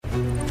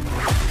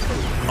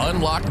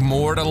Unlock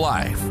More to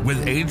Life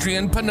with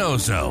Adrian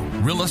Panozzo,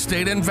 Real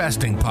Estate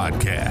Investing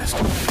Podcast,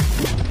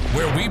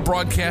 where we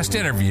broadcast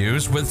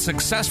interviews with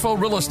successful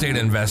real estate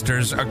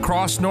investors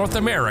across North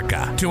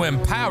America to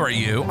empower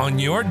you on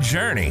your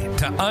journey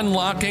to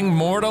unlocking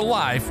more to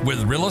life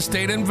with real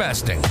estate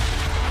investing.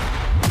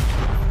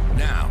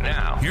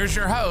 Now, here's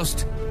your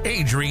host,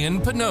 Adrian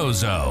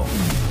Panozzo.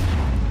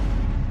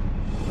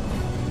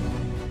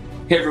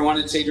 Hey everyone,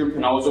 it's Adrian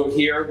Panozzo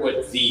here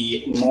with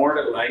the More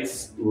to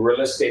Life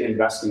Real Estate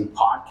Investing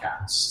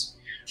Podcast,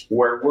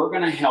 where we're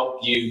going to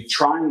help you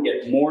try and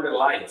get more to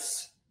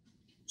life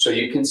so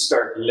you can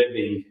start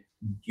living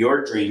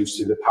your dreams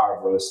through the power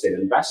of real estate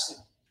investing.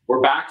 We're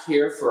back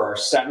here for our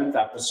 7th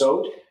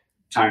episode.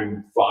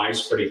 Time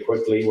flies pretty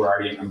quickly. We're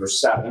already at number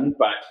 7,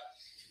 but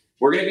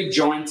we're going to be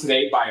joined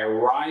today by a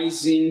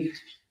rising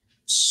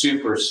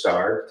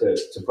superstar,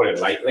 to put it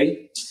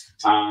lightly,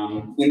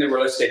 in the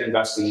real estate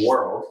investing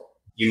world.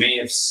 You may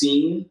have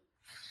seen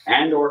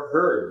and or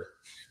heard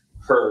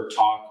her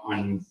talk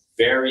on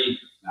very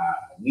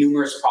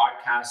numerous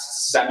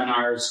podcasts,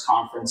 seminars,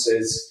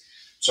 conferences,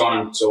 so on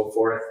and so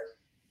forth.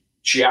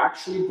 She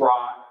actually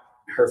brought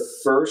her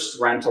first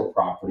rental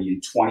property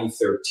in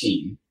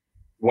 2013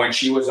 when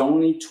she was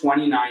only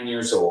 29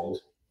 years old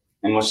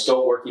and was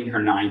still working her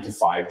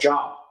 9-to-5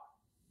 job.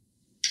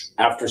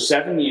 After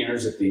 7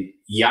 years at the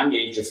young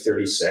age of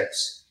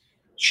 36,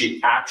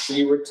 she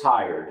actually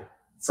retired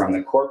from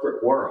the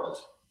corporate world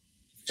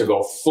to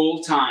go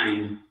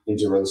full-time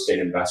into real estate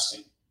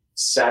investing.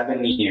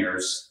 7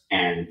 years,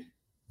 and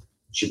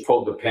she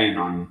pulled the pin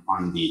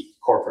on the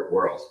corporate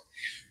world.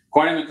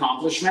 Quite an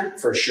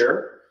accomplishment for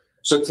sure.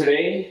 So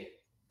today,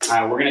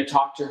 we're going to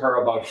talk to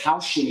her about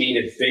how she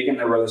made it big in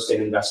the real estate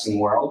investing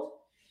world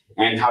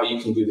and how you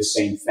can do the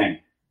same thing.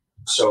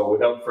 So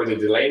without further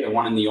delay, the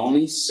one and the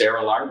only,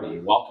 Sarah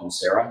Larbi. Welcome,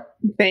 Sarah.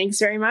 Thanks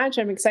very much.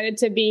 I'm excited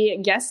to be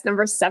guest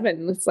number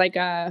 7. It's like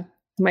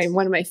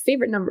one of my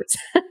favorite numbers.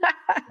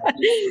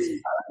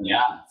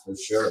 Yeah, for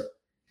sure.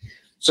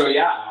 So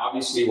yeah,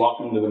 obviously,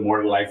 welcome to the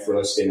More to Life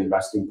Real Estate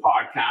Investing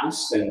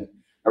Podcast. And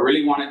I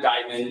really want to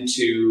dive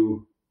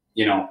into,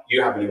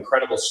 you have an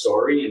incredible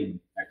story and,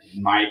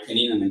 in my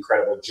opinion, an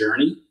incredible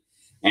journey.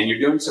 And you're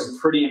doing some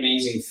pretty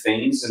amazing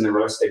things in the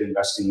real estate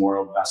investing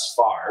world thus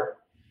far.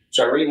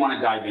 So I really want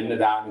to dive into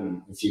that.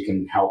 And if you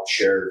can help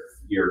share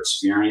your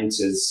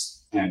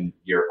experiences and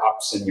your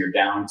ups and your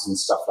downs and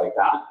stuff like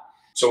that.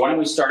 So why don't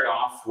we start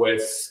off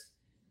with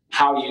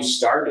how you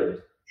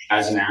started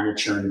as an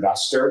amateur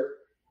investor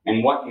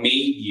and what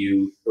made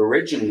you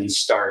originally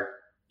start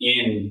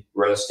in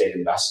real estate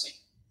investing?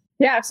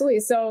 Yeah,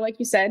 absolutely. So like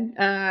you said,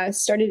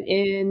 started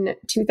in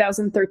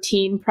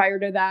 2013. Prior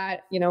to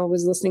that,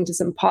 was listening to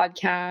some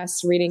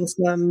podcasts, reading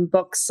some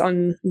books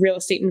on real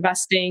estate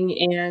investing.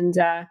 And,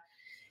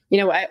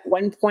 at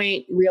one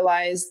point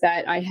realized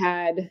that I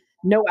had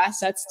no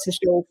assets to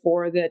show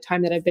for the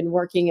time that I've been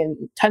working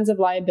and tons of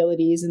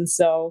liabilities. And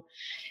so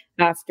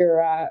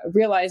after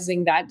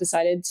realizing that,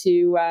 decided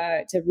to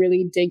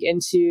really dig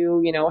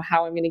into,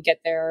 how I'm going to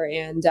get there.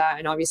 And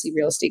obviously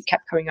real estate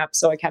kept coming up.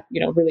 So I kept,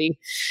 really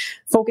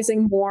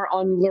focusing more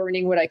on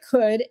learning what I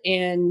could.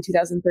 In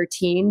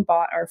 2013,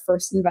 bought our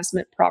first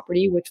investment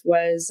property, which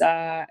was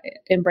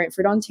in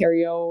Brantford,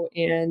 Ontario,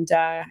 and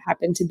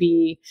happened to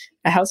be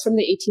a house from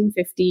the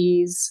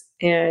 1850s.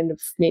 And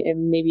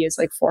maybe it's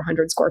like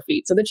 400 square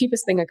feet. So the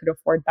cheapest thing I could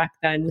afford back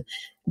then,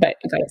 but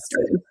I got it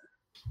started.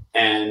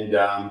 And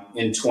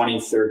in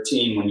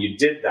 2013, when you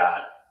did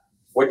that,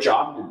 what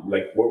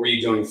were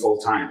you doing full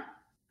time?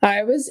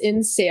 I was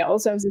in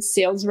sales. I was a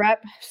sales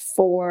rep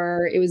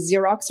it was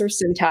Xerox or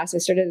Cintas. I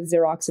started at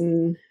Xerox,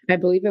 and I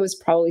believe it was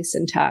probably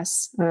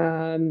Cintas.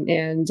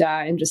 And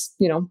just,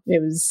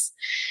 it was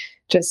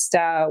just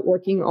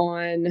working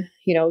on,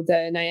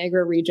 the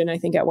Niagara region. I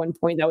think at one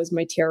point that was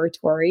my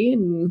territory,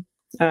 and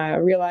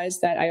realized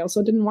that I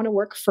also didn't want to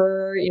work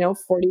for,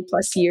 40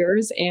 plus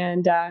years,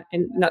 and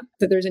not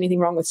that there's anything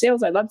wrong with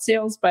sales. I love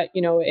sales, but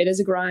it is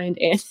a grind,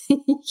 and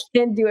you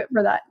can't do it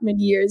for that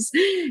many years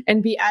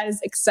and be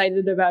as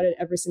excited about it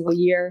every single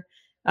year.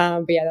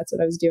 But yeah, that's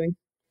what I was doing.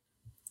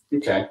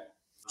 Okay.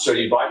 So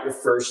you bought your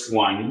first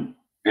one,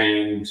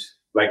 and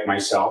like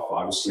myself,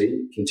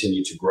 obviously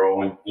continue to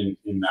grow in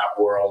that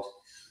world.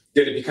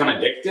 Did it become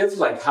addictive?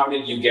 Like, how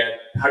did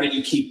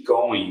you keep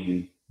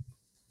going?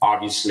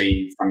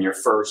 Obviously, from your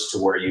first to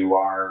where you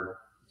are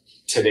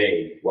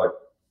today, what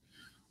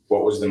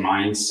was the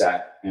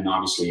mindset? And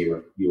obviously,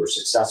 you were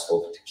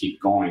successful to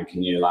keep going.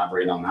 Can you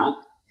elaborate on that?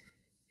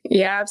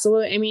 Yeah,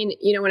 absolutely. I mean,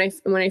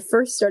 when I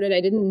first started, I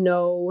didn't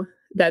know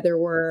that there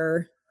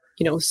were,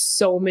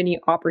 so many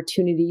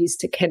opportunities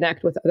to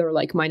connect with other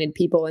like-minded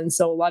people, and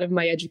so a lot of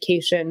my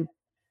education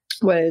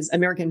was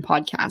American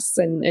podcasts,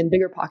 and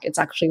BiggerPockets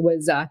actually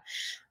was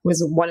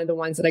one of the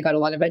ones that I got a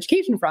lot of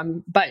education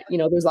from. But,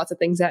 there's lots of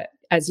things that,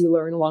 as you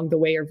learn along the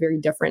way, are very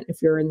different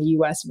if you're in the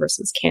US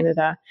versus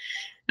Canada.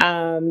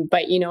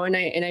 But,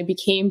 and I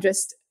became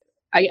just,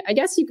 I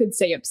guess you could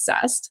say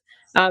obsessed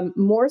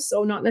More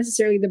so, not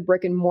necessarily the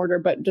brick and mortar,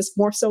 but just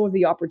more so of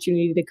the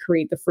opportunity to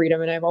create the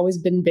freedom. And I've always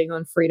been big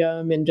on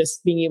freedom and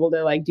just being able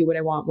to like do what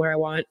I want, where I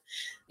want,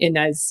 and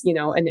as you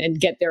know, and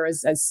get there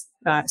as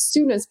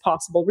soon as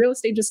possible. Real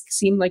estate just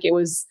seemed like it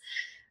was,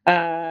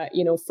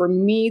 for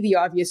me, the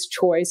obvious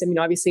choice. I mean,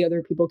 obviously,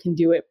 other people can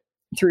do it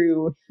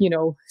through,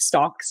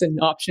 stocks and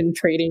option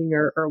trading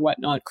or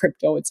whatnot,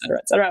 crypto, et cetera,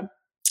 et cetera.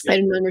 I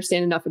didn't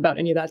understand enough about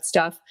any of that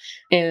stuff.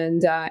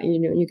 And,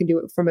 you can do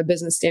it from a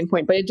business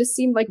standpoint, but it just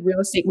seemed like real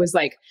estate was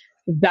like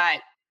that.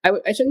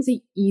 I shouldn't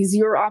say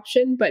easier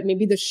option, but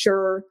maybe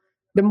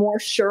the more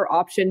sure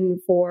option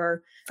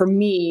for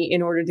me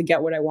in order to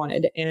get what I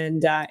wanted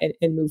and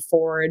move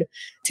forward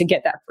to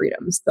get that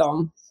freedom.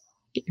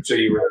 So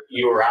you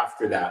were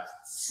after that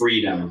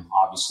freedom,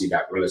 obviously,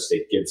 that real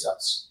estate gives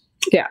us.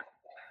 Yeah.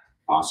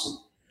 Awesome.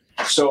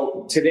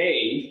 So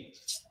today,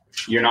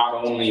 you're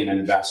not only an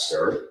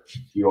investor,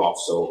 you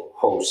also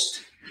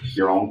host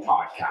your own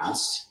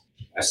podcast,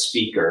 a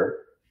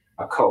speaker,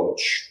 a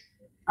coach,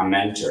 a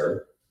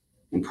mentor,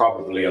 and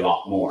probably a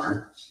lot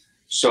more.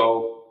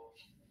 So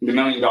the $1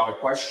 million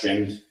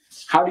question,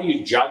 how do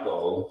you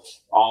juggle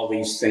all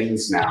these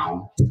things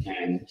now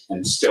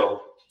and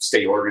still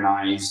stay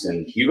organized?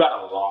 And you got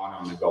a lot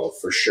on the go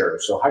for sure.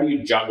 So how do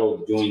you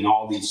juggle doing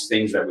all these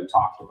things that we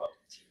talked about?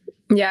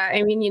 Yeah,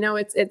 I mean,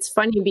 it's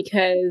funny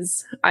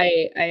because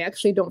I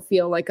actually don't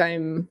feel like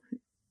I'm,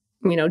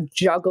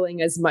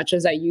 juggling as much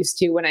as I used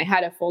to when I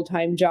had a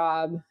full-time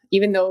job,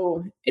 even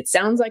though it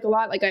sounds like a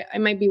lot. Like I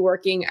might be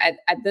working at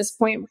this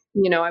point,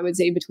 I would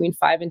say between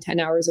 5 and 10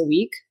 hours a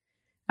week.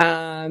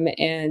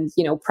 And,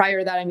 prior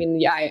to that, I mean,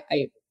 yeah,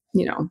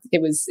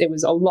 it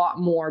was a lot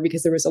more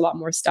because there was a lot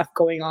more stuff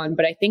going on.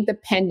 But I think the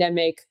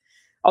pandemic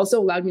also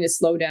allowed me to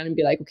slow down and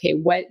be like, okay,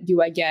 what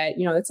do I get?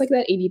 It's like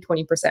that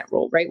 80-20%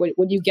 rule, right?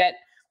 What do you get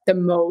the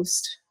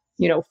most,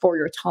 for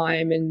your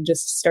time? And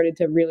just started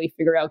to really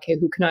figure out, okay,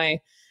 who can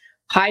I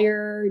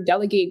hire,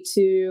 delegate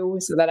to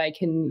so that I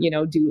can,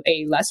 do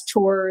less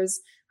chores,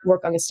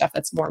 work on the stuff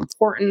that's more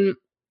important.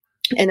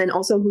 And then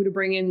also who to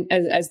bring in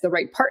as the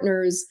right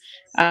partners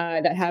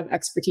that have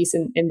expertise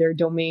in their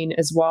domain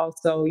as well.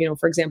 So,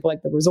 for example,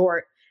 like the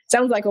resort,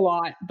 sounds like a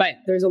lot, but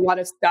there's a lot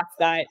of stuff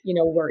that,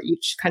 we're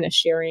each kind of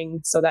sharing.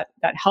 So that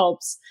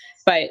helps.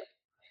 But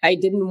I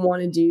didn't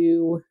want to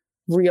do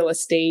real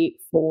estate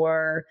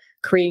for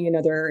creating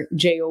another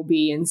JOB.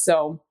 And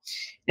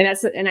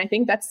I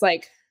think that's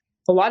like,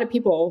 a lot of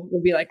people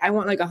will be like, I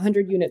want like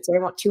 100 units or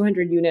I want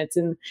 200 units.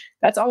 And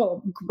that's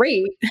all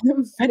great,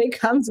 but it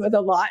comes with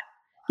a lot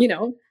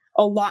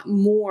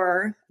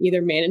more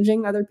either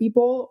managing other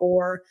people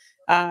or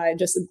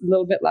just a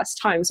little bit less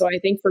time. So I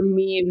think for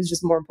me, it was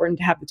just more important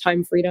to have the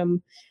time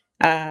freedom.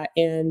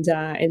 And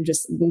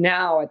just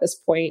now at this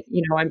point,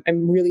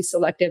 I'm really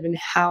selective in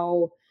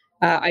how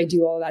I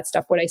do all that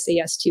stuff, what I say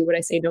yes to, what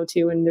I say no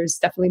to. And there's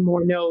definitely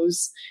more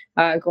no's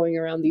going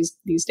around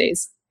these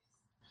days.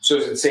 So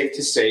is it safe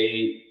to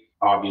say,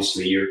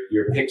 obviously,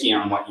 you're picky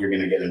on what you're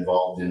going to get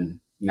involved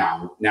in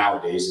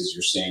nowadays, as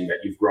you're saying that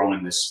you've grown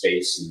in this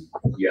space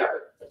and you have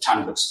a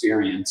ton of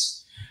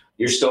experience.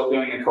 You're still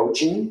doing the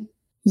coaching?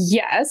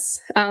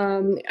 Yes.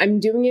 I'm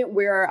doing it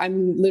where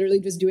I'm literally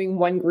just doing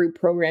one group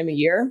program a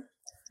year,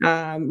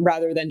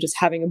 rather than just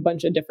having a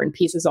bunch of different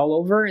pieces all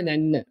over. And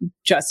then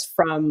just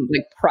from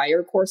like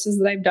prior courses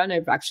that I've done,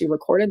 I've actually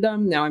recorded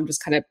them. Now I'm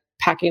just kind of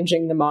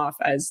packaging them off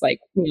as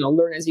like,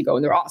 learn as you go.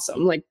 And they're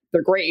awesome. Like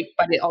they're great,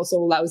 but it also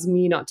allows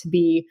me not to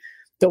be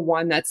the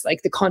one that's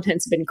like the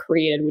content's been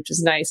created, which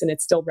is nice and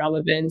it's still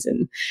relevant.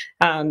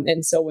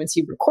 And so once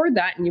you record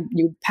that and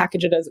you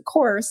package it as a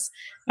course,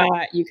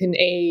 you can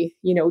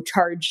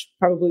charge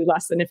probably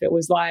less than if it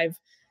was live,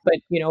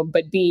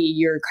 but B,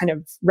 you're kind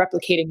of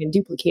replicating and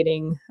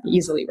duplicating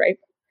easily, right?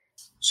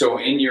 So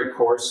in your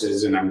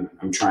courses, and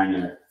I'm trying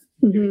to,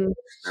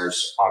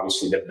 there's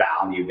obviously the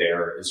value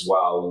there as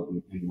well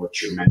in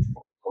what you're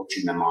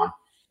coaching them on.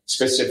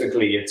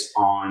 Specifically, it's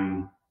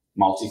on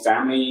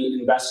multifamily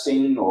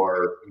investing,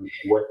 or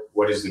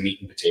what is the meat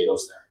and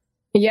potatoes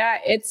there? Yeah,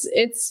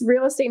 it's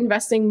real estate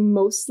investing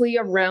mostly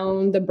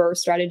around the BRRRR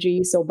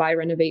strategy. So buy,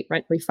 renovate,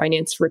 rent,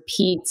 refinance,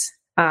 repeat,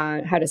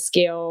 how to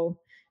scale.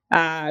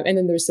 And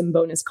then there's some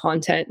bonus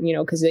content,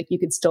 because you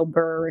could still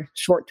BRRRR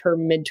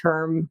short-term,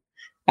 mid-term,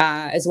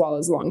 as well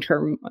as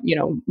long-term,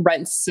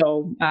 rents.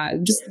 So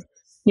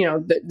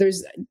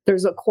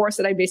there's a course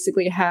that I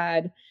basically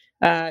had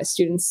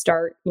students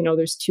start.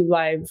 There's 2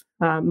 live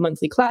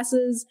monthly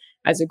classes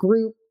as a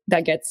group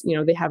that gets,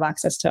 they have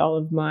access to all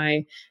of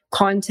my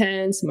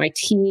content, my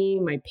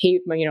team,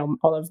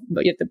 all of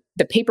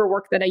the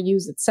paperwork that I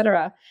use, et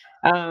cetera.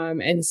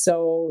 And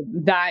so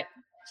that,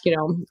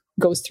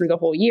 goes through the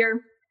whole year,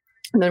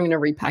 and then I'm going to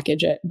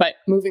repackage it. But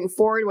moving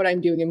forward, what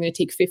I'm doing, I'm going to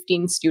take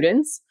 15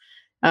 students,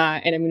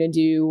 and I'm going to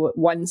do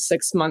 1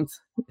 6-month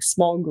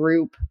small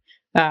group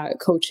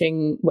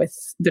coaching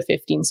with the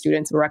 15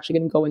 students. We're actually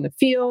going to go in the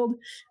field,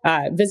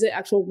 visit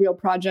actual real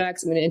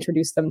projects. I'm going to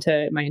introduce them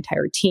to my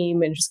entire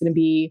team, and just going to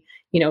be,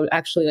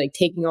 actually like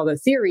taking all the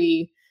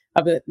theory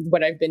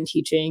what I've been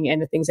teaching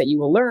and the things that you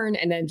will learn,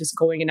 and then just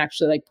going and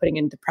actually like putting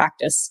into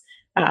practice.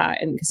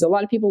 And because a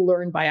lot of people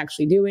learn by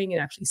actually doing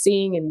and actually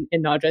seeing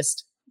and not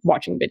just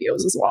watching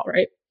videos as well,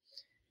 right?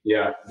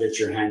 Yeah, get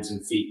your hands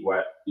and feet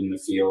wet in the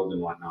field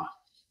and whatnot.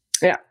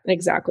 Yeah,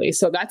 exactly.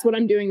 So that's what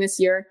I'm doing this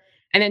year.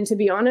 And then to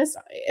be honest,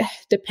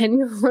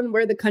 depending on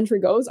where the country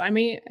goes, I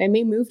may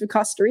move to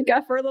Costa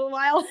Rica for a little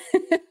while.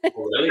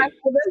 Oh, really? After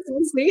this,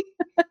 we'll see.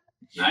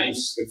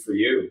 Nice. Good for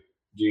you.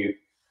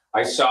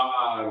 I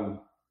saw,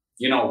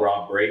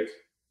 Rob Brake.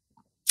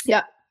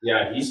 Yeah.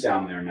 Yeah, he's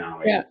down there now.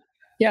 Right? Yeah.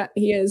 Yeah,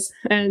 he is.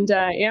 And,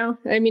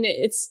 I mean,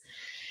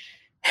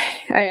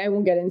 I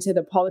won't get into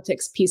the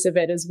politics piece of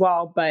it as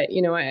well, but,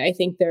 I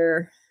think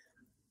they're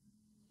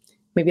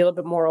maybe a little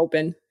bit more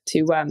open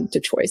to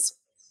choice.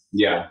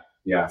 Yeah,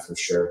 for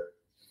sure.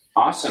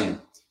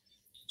 Awesome.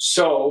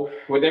 So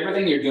with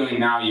everything you're doing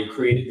now, you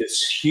created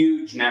this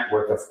huge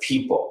network of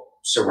people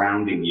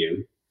surrounding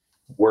you,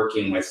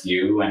 working with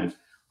you. And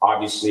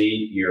obviously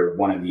you're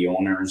one of the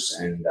owners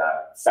and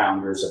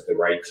founders of the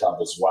Right Club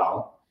as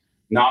well.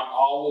 Not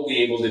all will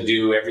be able to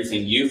do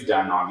everything you've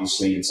done,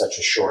 obviously, in such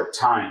a short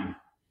time.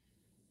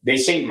 They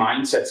say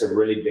mindset's a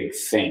really big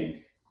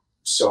thing.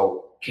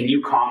 So can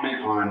you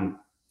comment on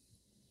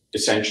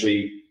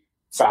essentially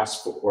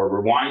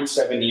rewind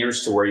 7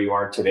 years to where you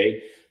are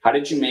today? How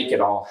did you make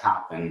it all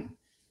happen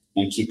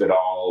and keep it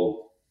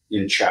all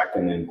in check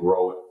and then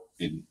grow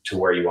it to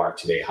where you are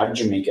today? How did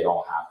you make it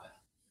all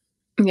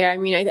happen? Yeah, I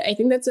mean, I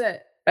think that's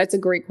a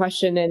great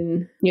question.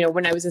 And,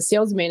 when I was a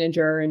sales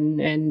manager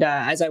and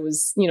as I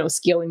was,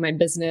 scaling my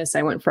business,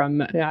 I went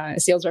from a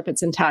sales rep at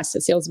Centas to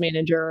sales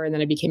manager. And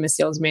then I became a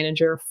sales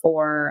manager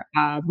for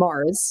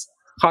Mars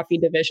Coffee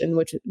Division,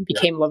 which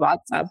became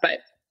Lavazza.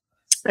 But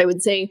I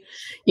would say,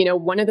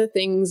 one of the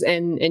things,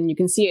 and you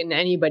can see it in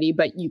anybody,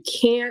 but you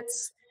can't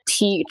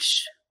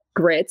teach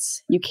grit.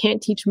 You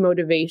can't teach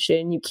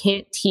motivation. You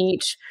can't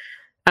teach,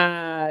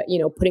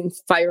 putting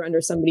fire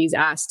under somebody's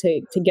ass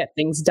to get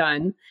things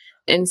done.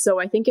 And so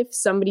I think if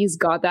somebody's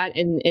got that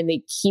and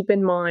they keep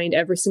in mind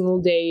every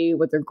single day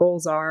what their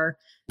goals are,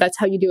 that's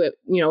how you do it.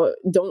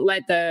 Don't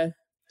let the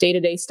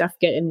day-to-day stuff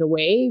get in the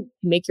way.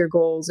 Make your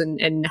goals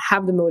and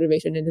have the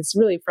motivation. And it's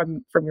really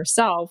from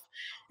yourself.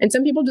 And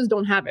some people just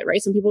don't have it,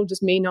 right? Some people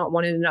just may not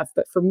want it enough.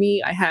 But for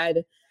me,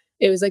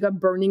 it was like a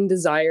burning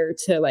desire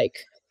to like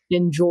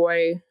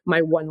enjoy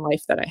my one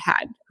life that I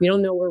had. We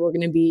don't know where we're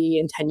going to be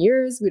in 10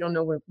 years. We don't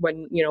know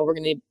when we're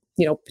going to,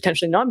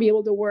 potentially not be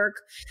able to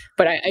work.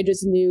 But I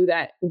just knew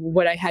that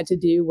what I had to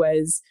do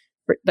was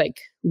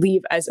like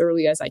leave as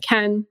early as I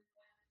can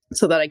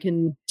so that I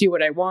can do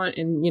what I want.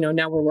 And,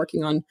 now we're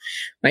working on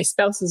my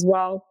spouse as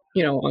well,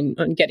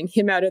 on getting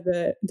him out of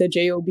the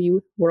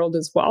JOB world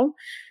as well.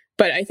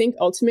 But I think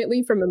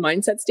ultimately from a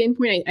mindset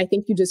standpoint, I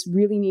think you just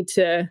really need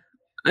to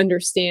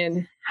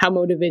understand how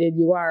motivated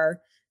you are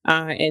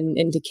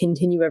and to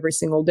continue every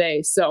single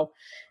day. So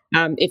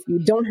if you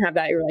don't have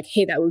that, you're like,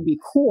 hey, that would be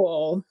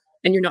cool.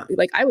 And you're not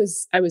like, I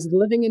was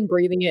living and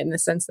breathing it in the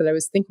sense that I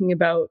was thinking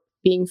about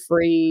being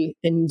free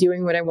and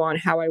doing what I want,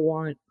 how I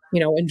want,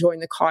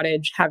 enjoying the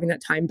cottage, having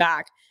that time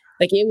back.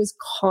 Like it was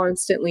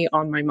constantly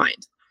on my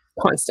mind,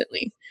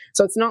 constantly.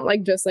 So it's not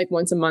like just like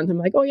once a month, I'm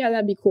like, oh yeah,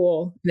 that'd be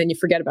cool. And then you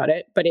forget about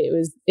it. But it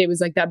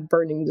was like that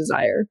burning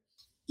desire.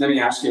 Let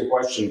me ask you a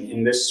question.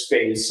 In this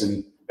space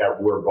and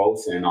that we're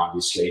both in,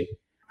 obviously,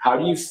 how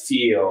do you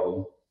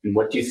feel and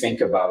what do you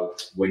think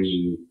about when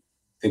you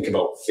think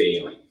about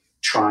failing,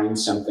 trying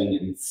something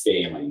and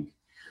failing?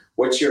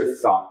 What's your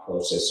thought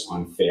process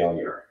on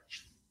failure?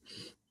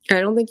 I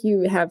don't think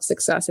you have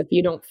success if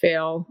you don't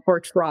fail or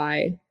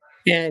try.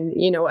 And,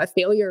 a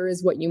failure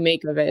is what you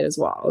make of it as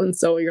well. And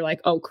so you're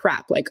like, oh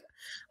crap. Like,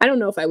 I don't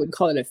know if I would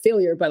call it a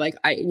failure, but like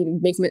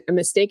make a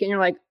mistake and you're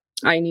like,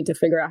 I need to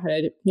figure out how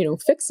to,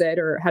 fix it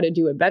or how to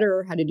do it better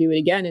or how to do it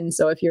again. And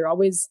so if you're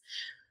always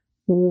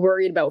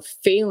worried about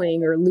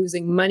failing or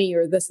losing money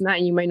or this and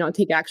that, you might not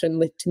take action.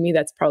 Like, to me,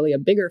 that's probably a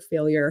bigger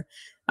failure.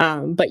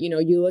 But,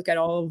 you look at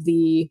all of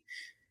the,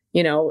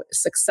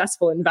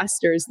 successful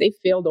investors, they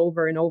failed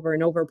over and over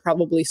and over,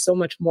 probably so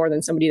much more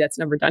than somebody that's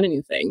never done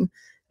anything.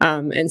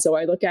 And so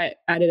I look at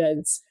it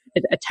as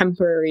a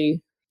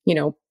temporary,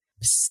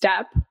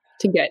 step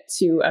to get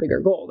to a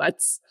bigger goal.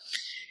 That's,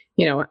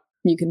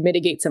 you can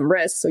mitigate some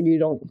risks so you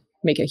don't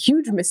make a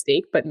huge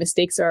mistake, but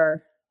mistakes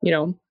are,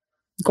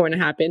 going to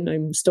happen.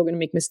 I'm still going to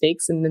make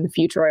mistakes. And in the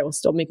future, I will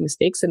still make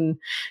mistakes. And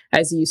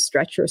as you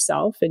stretch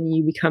yourself and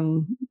you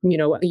become,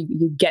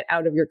 you get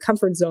out of your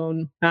comfort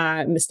zone,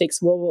 mistakes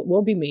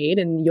will be made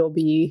and you'll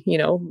be,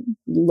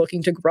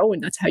 looking to grow.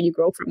 And that's how you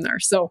grow from there.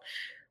 So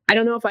I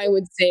don't know if I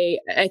would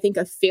say, I think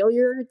a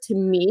failure to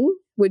me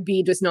would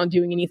be just not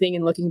doing anything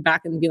and looking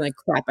back and being like,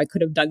 crap, I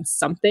could have done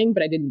something,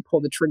 but I didn't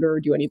pull the trigger or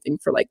do anything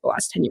for like the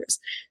last 10 years.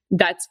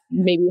 That's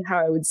maybe how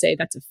I would say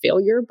that's a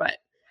failure. But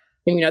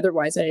I mean,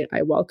 otherwise,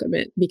 I welcome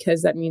it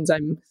because that means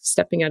I'm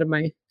stepping out of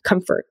my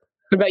comfort.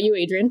 What about you,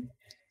 Adrian?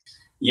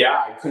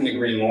 Yeah, I couldn't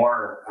agree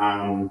more.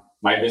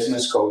 My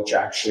business coach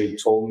actually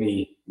told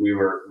me we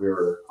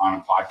were on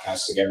a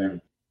podcast together.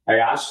 I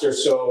asked her,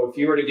 so if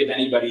you were to give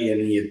anybody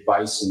any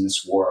advice in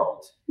this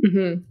world,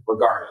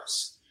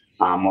 regardless,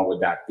 what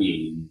would that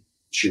be? And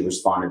she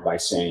responded by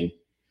saying,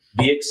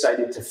 be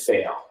excited to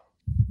fail.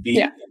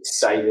 Be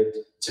excited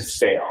to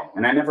fail.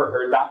 And I never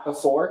heard that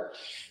before.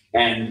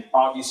 And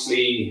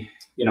obviously,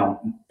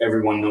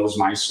 everyone knows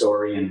my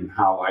story and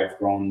how I've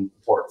grown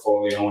the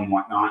portfolio and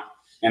whatnot.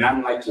 And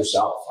I'm like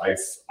yourself.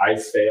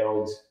 I've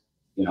failed,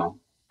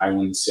 I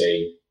wouldn't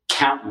say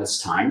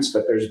countless times,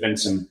 but there's been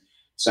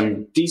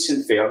some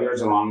decent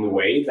failures along the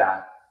way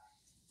that,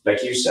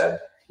 like you said,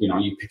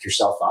 you pick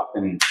yourself up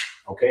and,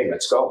 okay,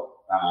 let's go.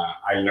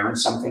 I learned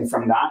something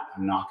from that.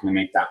 I'm not going to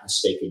make that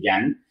mistake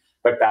again.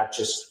 But that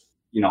just,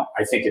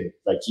 I think it,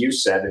 like you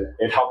said,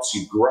 it helps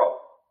you grow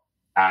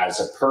as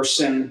a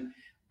person,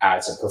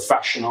 as a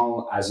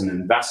professional, as an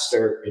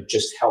investor. It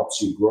just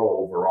helps you grow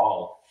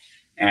overall.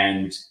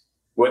 And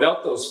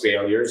without those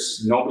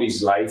failures,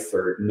 nobody's life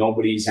or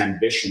nobody's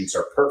ambitions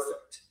are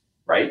perfect,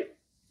 right?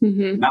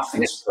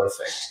 Nothing's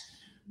perfect.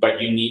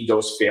 But you need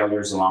those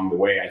failures along the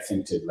way, I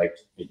think, to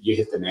you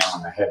hit the nail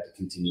on the head to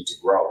continue to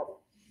grow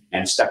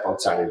and step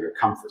outside of your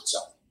comfort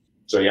zone.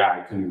 So yeah,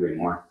 I couldn't agree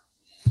more,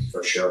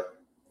 for sure.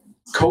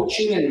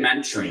 Coaching and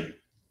mentoring.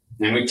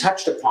 And we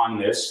touched upon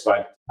this,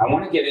 but I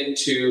want to get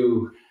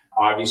into,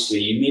 obviously,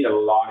 you meet a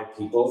lot of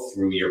people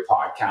through your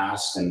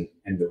podcast and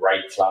the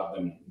Right Club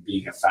and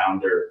being a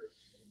founder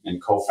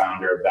and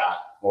co-founder of that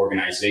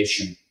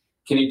organization.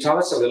 Can you tell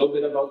us a little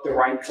bit about the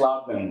Right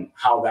Club and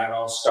how that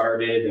all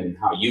started and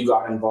how you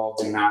got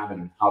involved in that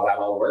and how that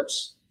all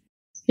works?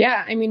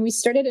 Yeah, I mean, we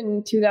started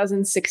in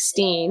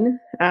 2016.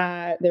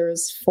 There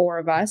was 4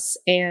 of us,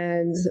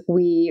 and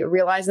we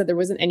realized that there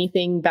wasn't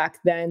anything back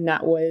then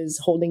that was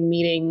holding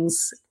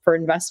meetings for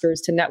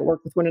investors to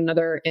network with one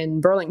another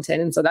in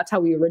Burlington. And so that's how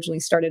we originally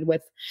started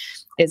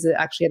is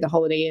actually at the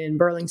Holiday Inn in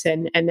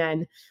Burlington. And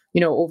then,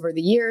 over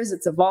the years,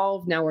 it's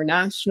evolved. Now we're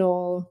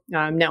national.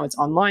 Now it's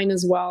online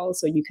as well.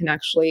 So you can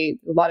actually,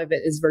 a lot of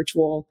it is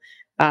virtual,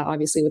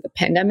 obviously with the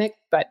pandemic,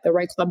 but the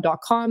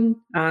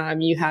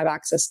rightclub.com, you have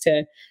access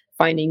to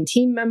finding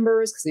team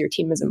members because your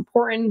team is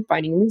important,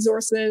 finding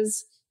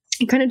resources.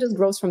 It kind of just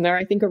grows from there.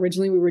 I think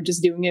originally we were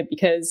just doing it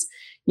because,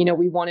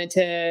 we wanted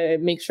to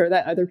make sure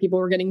that other people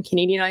were getting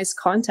Canadianized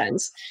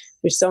content.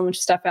 There's so much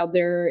stuff out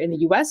there in the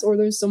US, or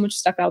there's so much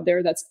stuff out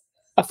there that's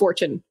a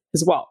fortune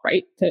as well,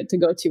 right? To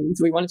go to. And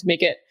so we wanted to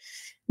make it,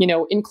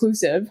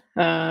 inclusive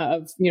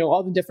of,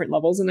 all the different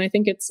levels. And I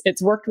think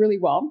it's worked really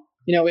well.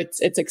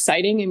 It's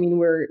exciting. I mean,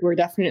 we're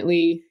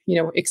definitely,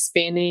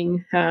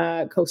 expanding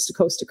coast to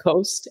coast to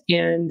coast,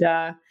 and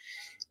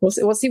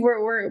we'll see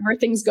where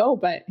things go.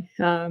 But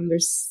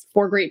there's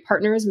 4 great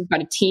partners. We've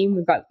got a team.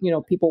 We've got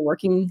people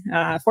working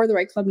for the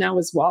Right Club now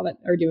as well that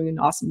are doing an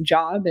awesome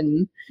job.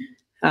 And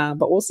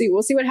but we'll see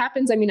what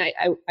happens. I mean,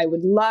 I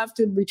would love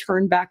to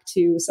return back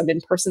to some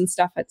in-person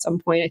stuff at some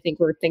point. I think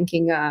we're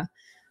thinking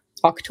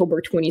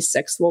October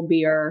 26th will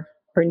be our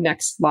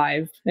next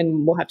live,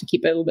 and we'll have to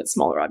keep it a little bit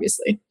smaller,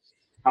 obviously.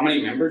 How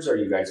many members are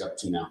you guys up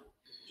to now?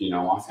 Do you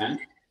know offhand?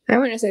 I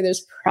want to say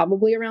there's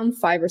probably around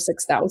 5,000 or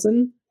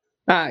 6,000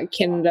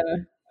 Canada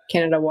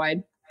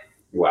wide.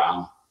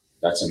 Wow,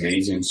 that's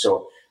amazing.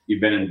 So you've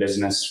been in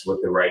business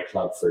with the Right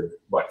Club for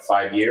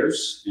 5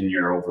 years, and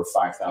you're over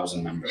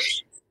 5,000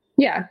 members.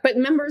 Yeah, but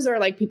members are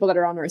like people that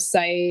are on our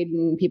site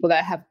and people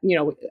that have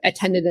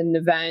attended an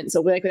event.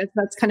 So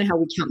that's kind of how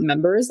we count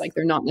members. Like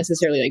they're not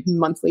necessarily like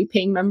monthly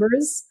paying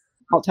members.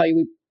 I'll tell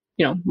you,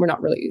 we're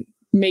not really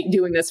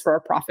doing this for a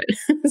profit.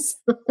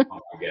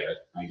 Oh,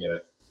 I get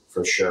it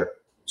for sure.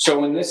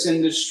 So in this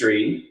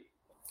industry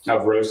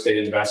of real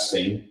estate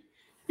investing,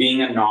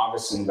 being a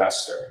novice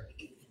investor,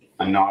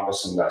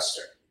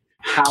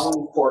 how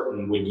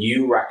important would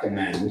you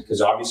recommend,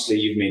 because obviously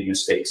you've made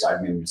mistakes,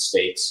 I've made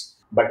mistakes,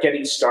 but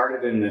getting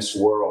started in this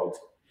world,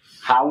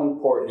 how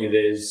important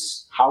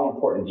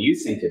do you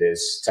think it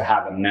is to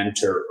have a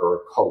mentor or a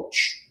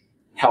coach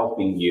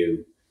helping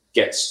you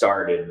get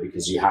started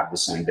because you have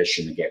this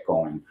ambition to get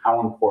going?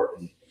 How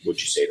important would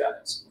you say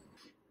that is?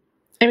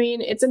 I mean,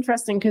 it's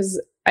interesting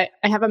because I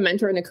have a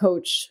mentor and a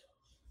coach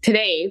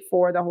today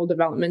for the whole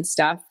development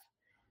stuff.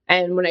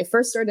 And when I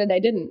first started, I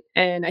didn't.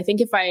 And I think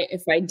if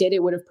I did,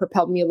 it would have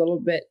propelled me a little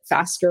bit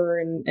faster,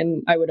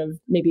 and I would have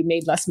maybe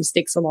made less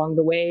mistakes along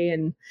the way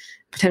and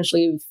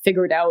potentially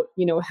figured out,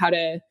 how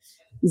to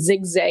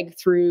zigzag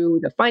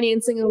through the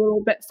financing a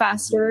little bit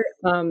faster.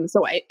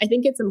 So I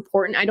think it's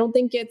important. I don't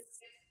think it's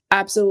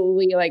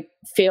absolutely like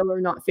fail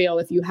or not fail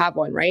if you have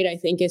one, right? I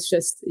think it's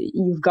just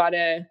you've got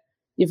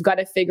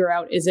to figure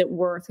out, is it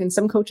worth? And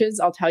some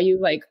coaches, I'll tell you,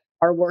 like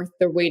are worth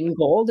their weight in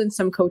gold, and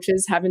some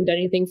coaches haven't done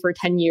anything for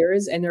 10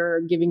 years and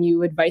they're giving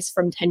you advice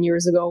from 10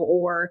 years ago,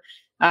 or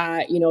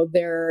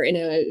they're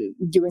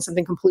doing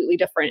something completely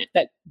different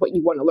that what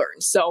you want to learn.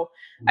 So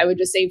I would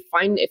just say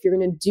if you're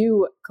going to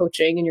do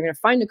coaching and you're going to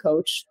find a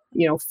coach,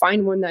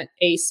 find one that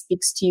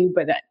speaks to you,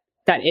 but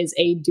that is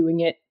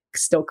doing it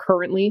still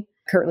currently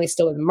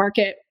still in the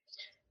market,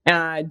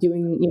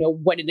 doing,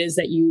 what it is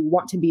that you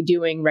want to be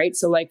doing. Right.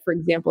 So like, for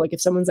example, like if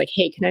someone's like,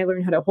 hey, can I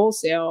learn how to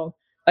wholesale?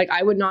 like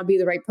I would not be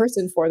the right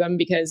person for them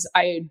because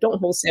I don't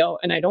wholesale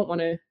and I don't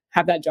want to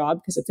have that job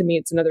because to me,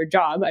 it's another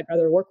job. I'd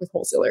rather work with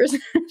wholesalers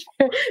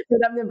for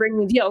them to bring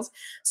me deals.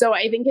 So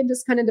I think it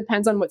just kind of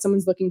depends on what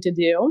someone's looking to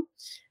do,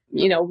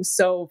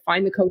 so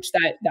find the coach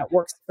that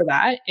works for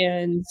that.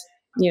 And,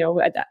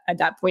 at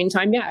that point in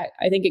time, yeah,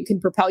 I think it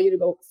could propel you to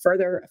go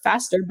further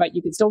faster, but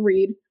you could still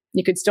read,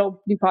 you could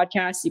still do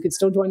podcasts, you could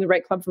still join the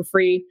right club for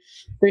free.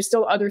 There's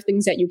still other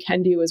things that you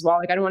can do as well.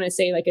 Like, I don't want to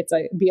say like it's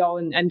a be all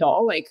and end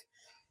all, like,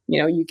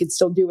 you could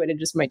still do it. It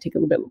just might take a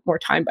little bit more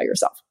time by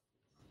yourself.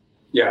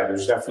 Yeah,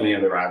 there's definitely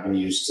other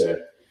avenues to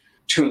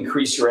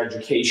increase your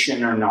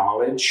education or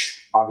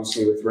knowledge,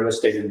 obviously with real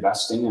estate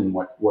investing and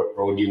what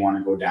road you want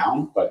to go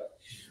down. But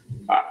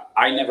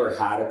I never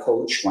had a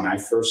coach when I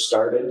first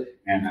started.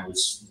 And I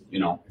was,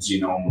 as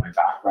you know, my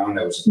background,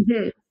 I was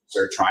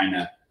trying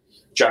to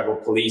juggle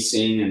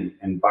policing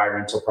and buy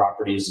rental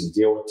properties and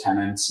deal with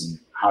tenants. And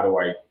how do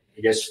I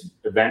guess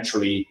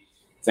eventually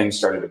things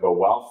started to go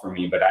well for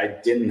me, but I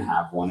didn't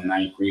have one. And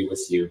I agree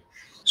with you.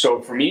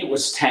 So for me, it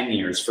was 10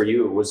 years. For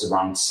you, it was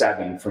around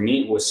 7. For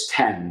me, it was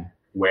 10,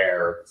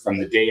 where from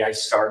the day I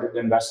started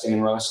investing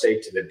in real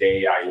estate to the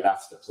day I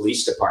left the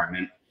police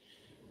department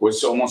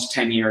was almost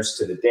 10 years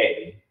to the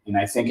day. And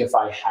I think if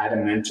I had a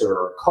mentor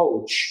or a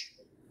coach,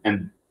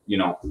 and,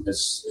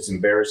 as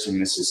embarrassing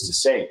this is to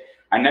say,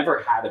 I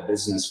never had a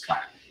business plan.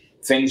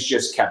 Things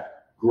just kept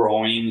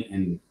growing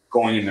and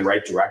going in the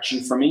right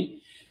direction for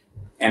me.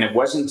 And it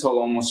wasn't until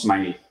almost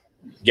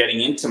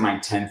getting into my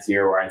 10th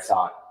year where I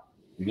thought,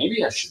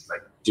 maybe I should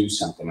do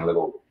something a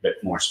little bit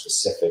more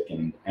specific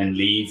and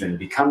leave and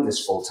become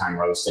this full-time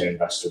real estate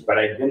investor. But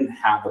I didn't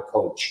have a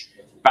coach.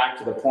 Back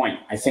to the point,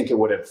 I think it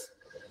would have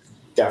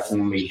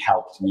definitely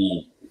helped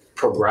me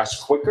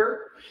progress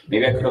quicker.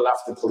 Maybe I could have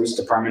left the police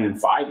department in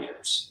 5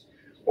 years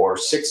or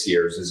 6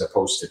 years as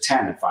opposed to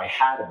 10 if I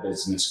had a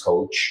business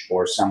coach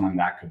or someone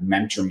that could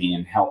mentor me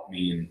and help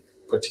me and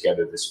put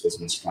together this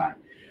business plan.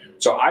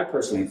 So I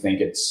personally think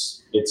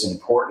it's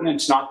important.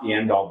 It's not the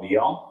end all be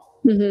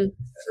all.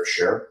 For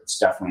sure. It's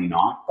definitely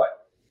not.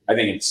 But I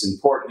think it's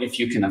important if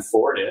you can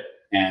afford it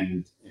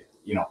and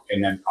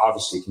then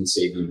obviously can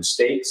save you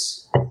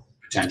mistakes,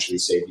 potentially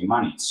save you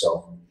money.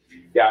 So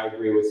yeah, I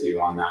agree with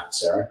you on that,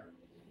 Sarah.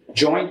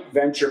 Joint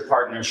venture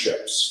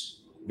partnerships,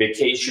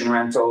 vacation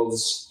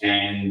rentals,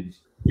 and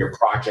your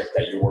project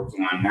that you're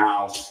working on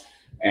now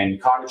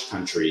and Cottage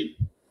Country.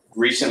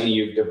 Recently,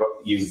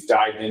 you've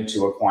dived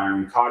into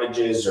acquiring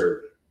cottages,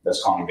 or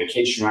let's call them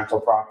vacation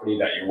rental property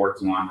that you're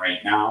working on right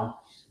now.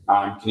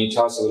 Can you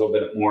tell us a little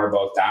bit more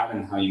about that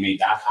and how you made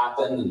that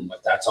happen and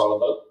what that's all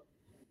about?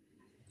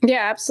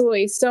 Yeah,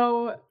 absolutely.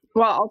 So,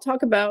 I'll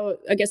talk about,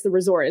 I guess the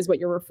resort is what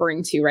you're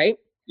referring to, right?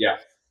 Yeah.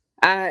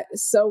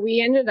 So I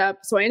ended up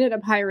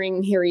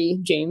hiring Harry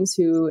James,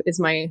 who is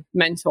my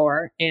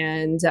mentor.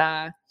 And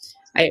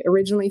I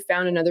originally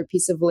found another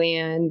piece of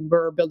land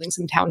we're building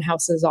some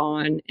townhouses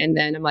on. And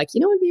then I'm like,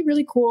 it'd be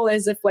really cool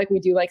as if we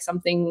do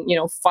something,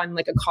 fun,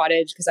 like a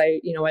cottage. Cause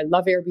I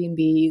love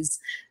Airbnbs.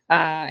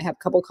 I have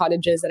a couple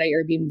cottages that I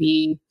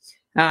Airbnb.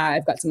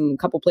 I've got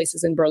couple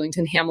places in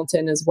Burlington,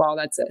 Hamilton as well.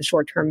 That's a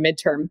short-term,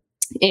 midterm.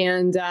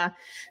 And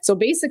so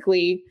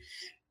basically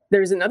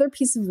there's another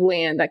piece of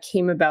land that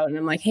came about and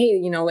I'm like, hey,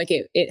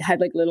 it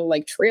had little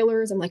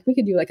trailers. I'm like, we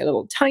could do a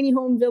little tiny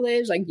home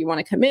village. You want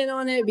to come in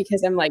on it?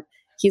 Because I'm like,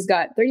 he's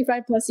got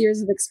 35 plus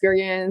years of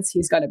experience.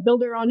 He's got a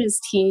builder on his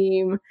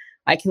team.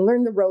 I can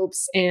learn the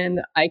ropes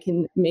and I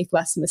can make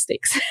less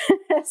mistakes.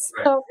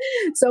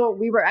 So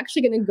we were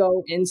actually going to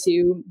go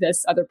into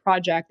this other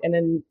project, and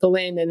then the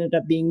land ended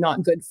up being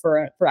not good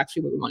for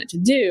actually what we wanted to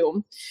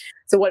do.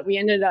 So I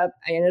ended up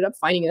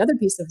finding another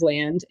piece of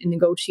land and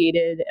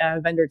negotiated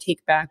a vendor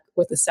take back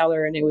with the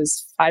seller, and it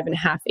was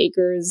 5.5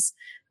 acres,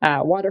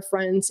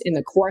 waterfront in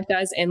the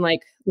Kawarthas, and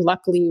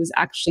luckily it was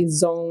actually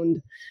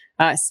zoned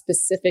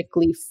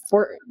specifically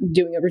for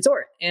doing a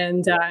resort,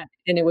 and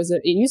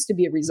it used to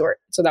be a resort,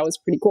 so that was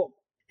pretty cool.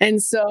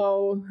 And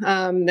so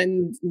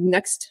then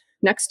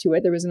next to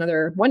it, there was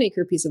another 1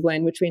 acre piece of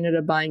land, which we ended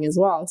up buying as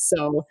well.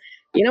 So,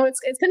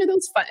 it's kind of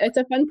it's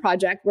a fun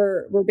project.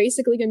 We're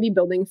basically going to be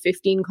building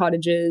 15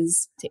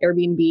 cottages to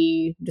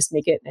Airbnb, just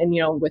make it, and,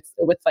 with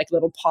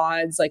little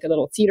pods, a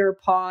little theater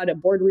pod, a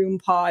boardroom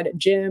pod, a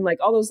gym,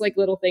 all those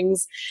little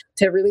things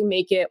to really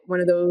make it one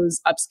of those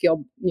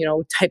upscale,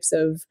 types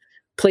of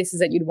places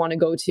that you'd want to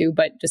go to,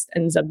 but just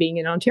ends up being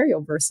in Ontario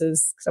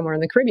versus somewhere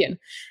in the Caribbean.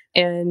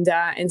 And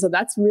so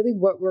that's really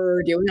what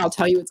we're doing. I'll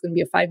tell you, it's going to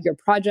be a 5-year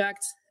project.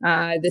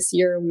 This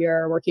year we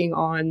are working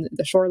on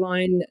the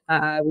shoreline.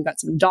 We've got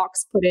some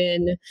docks put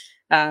in.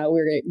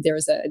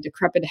 There's a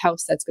decrepit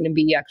house that's going to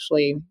be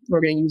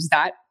we're going to use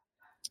that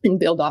and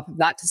build off of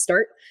that to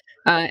start.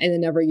 And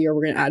then every year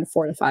we're going to add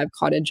 4 to 5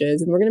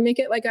 cottages, and we're going to make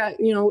it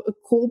a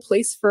cool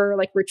place for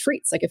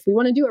retreats. If we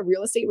want to do a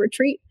real estate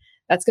retreat,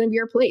 that's going to be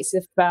our place.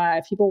 If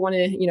people want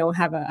to,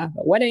 have a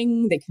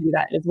wedding, they can do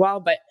that as well.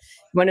 But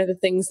one of the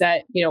things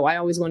that, I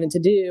always wanted to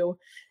do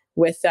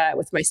with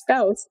my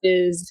spouse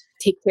is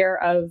take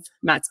care of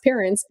Matt's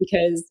parents,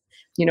 because,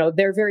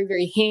 they're very,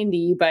 very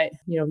handy, but,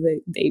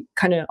 they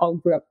kind of all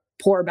grew up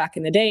poor back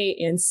in the day.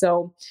 And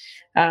so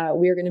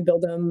we are going to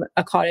build them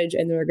a cottage,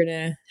 and they're going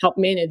to help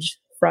manage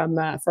from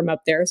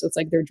up there. So it's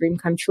like their dream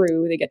come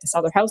true. They get to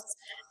sell their house,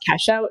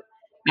 cash out,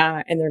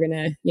 and they're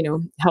going to,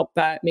 help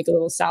make a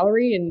little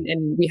salary.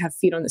 And we have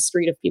feet on the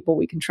street of people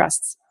we can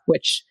trust,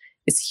 which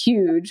is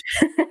huge.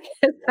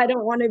 I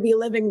don't want to be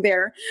living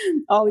there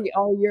all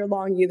year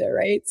long either,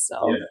 right?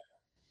 So yeah.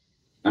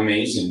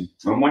 Amazing.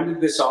 And when did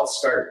this all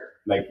start?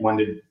 Like, when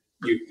did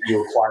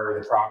you acquire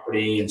the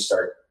property and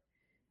start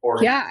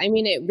ordering? Yeah, I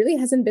mean, it really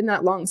hasn't been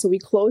that long. So we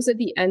closed at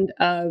the end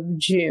of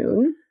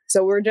June.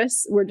 So we're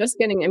just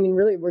getting,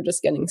 we're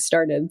just getting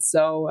started.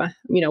 So,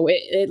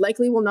 it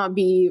likely will not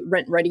be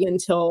rent ready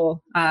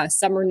until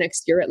summer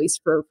next year, at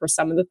least for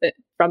some of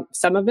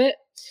it.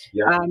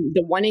 Yeah.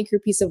 The 1 acre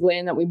piece of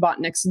land that we bought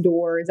next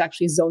door is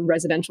actually zoned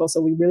residential. So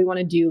we really want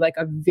to do like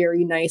a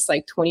very nice,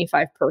 like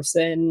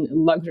 25-person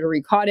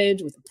luxury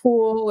cottage with a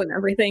pool and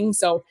everything.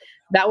 So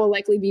that will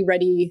likely be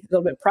ready a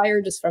little bit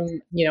prior, just from,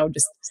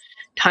 just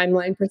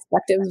timeline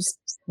perspectives.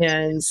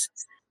 And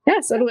yeah,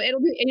 so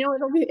it'll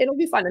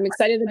be fun. I'm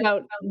excited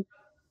about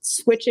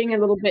switching a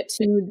little bit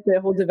to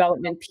the whole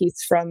development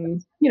piece from,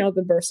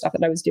 the burst stuff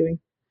that I was doing.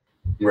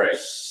 Right.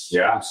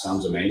 Yeah.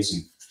 Sounds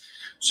amazing.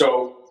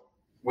 So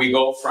we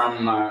go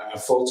from a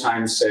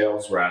full-time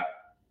sales rep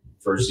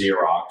for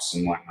Xerox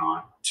and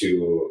whatnot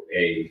to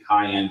a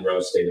high-end real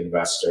estate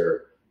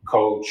investor,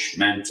 coach,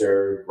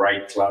 mentor,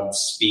 Right Club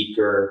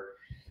speaker,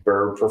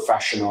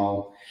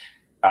 professional,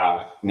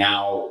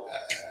 now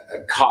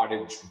a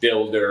cottage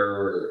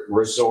builder,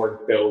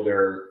 resort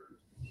builder.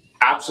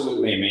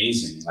 Absolutely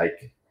amazing.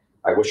 Like,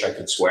 I wish I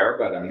could swear,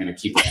 but I'm going to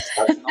keep it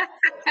professional.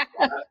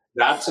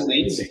 That's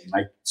amazing.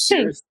 Like,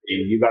 seriously,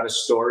 you got a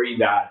story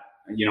that,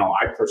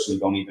 I personally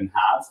don't even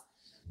have.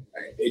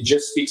 It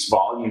just speaks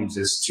volumes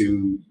as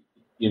to,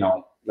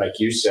 like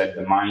you said,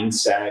 the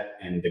mindset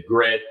and the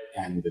grit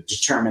and the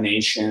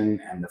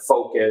determination and the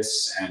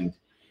focus and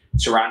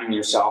surrounding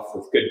yourself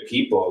with good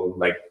people.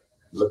 Like,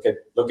 look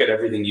at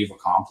everything you've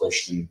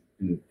accomplished in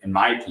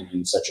my opinion,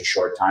 in such a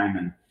short time.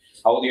 And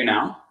how old are you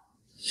now?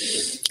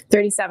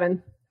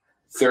 37.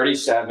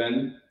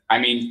 37. I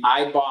mean,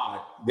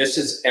 this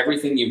is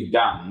everything you've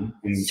done.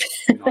 And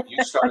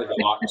you started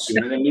a lot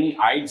sooner than me.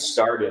 I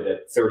started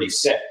at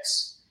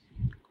 36.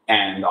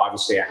 And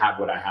obviously I have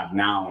what I have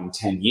now in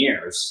 10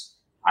 years.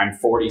 I'm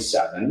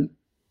 47.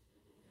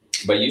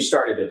 But you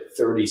started at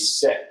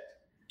 36.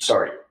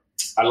 Sorry,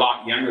 a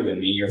lot younger than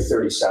me. You're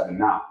 37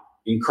 now.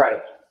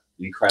 Incredible.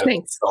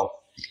 Thanks. So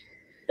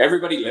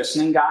everybody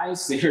listening,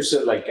 guys, there's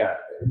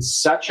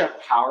such a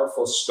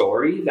powerful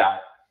story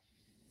that,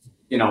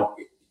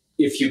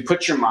 if you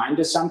put your mind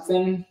to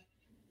something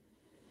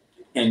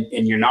and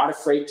you're not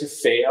afraid to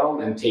fail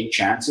and take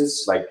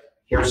chances, like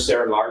here's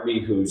Sarah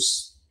Larbi,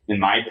 who's, in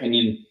my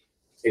opinion,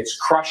 it's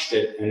crushed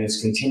it and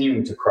is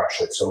continuing to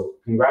crush it. So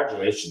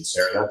congratulations,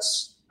 Sarah.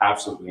 That's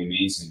absolutely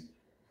amazing.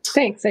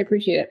 Thanks. I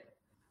appreciate it.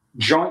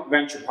 Joint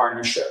venture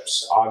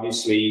partnerships.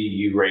 Obviously,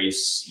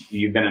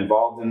 you've been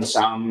involved in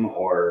some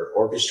or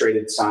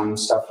orchestrated some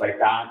stuff like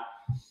that.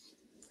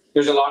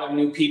 There's a lot of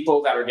new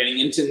people that are getting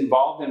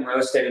involved in real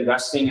estate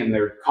investing, and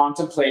they're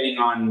contemplating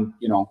on,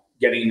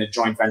 getting into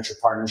joint venture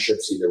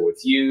partnerships either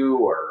with you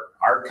or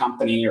our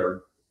company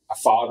or a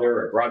father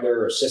or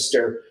brother or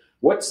sister.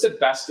 What's the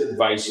best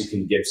advice you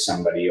can give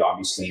somebody,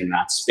 obviously, in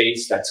that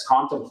space that's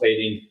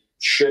contemplating,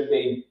 should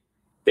they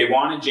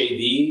want a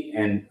JV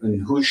and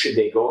who should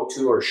they go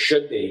to, or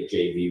should they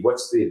JV?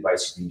 What's the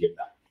advice you can give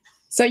them?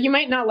 So you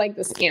might not like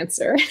this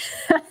answer.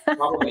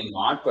 Probably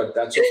not, but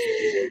that's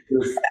okay.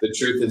 The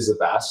truth is the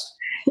best.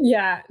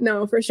 Yeah,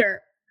 no, for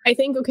sure. I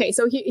think, okay,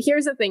 so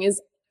here's the thing is,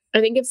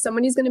 I think if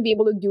somebody's going to be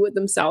able to do it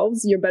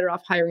themselves, you're better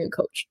off hiring a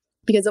coach,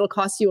 because it'll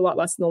cost you a lot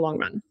less in the long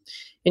run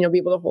and you'll be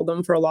able to hold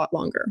them for a lot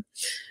longer.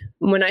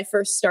 When I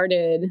first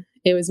started,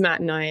 it was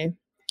Matt and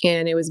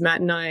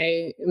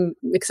I,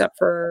 except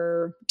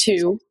for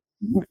two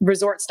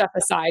resort stuff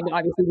aside.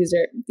 Obviously,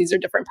 these are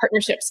different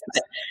partnerships.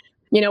 But,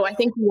 I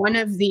think one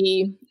of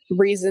the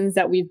reasons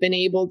that we've been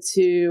able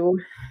to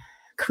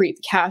create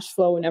the cash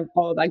flow and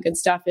all of that good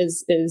stuff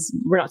is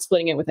we're not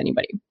splitting it with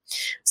anybody.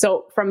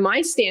 So from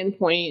my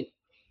standpoint,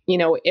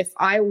 if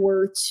I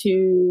were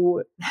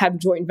to have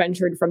joint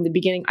ventured from the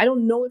beginning, I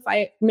don't know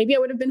maybe I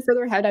would have been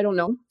further ahead. I don't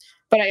know.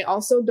 But I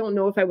also don't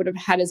know if I would have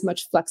had as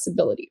much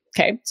flexibility.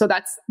 Okay. So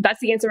that's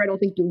the answer I don't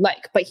think you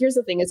like. But here's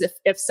the thing is,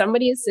 if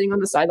somebody is sitting on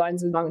the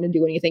sidelines and not going to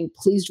do anything,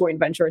 please joint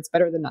venture. It's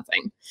better than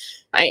nothing.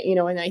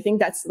 And I think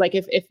that's like,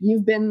 if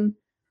you've been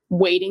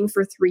waiting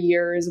for 3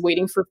 years,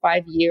 waiting for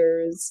 5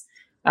 years,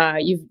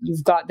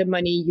 you've got the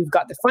money, you've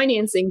got the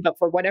financing, but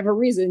for whatever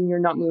reason, you're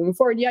not moving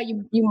forward. Yeah.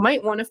 You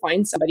might want to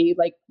find somebody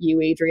like you,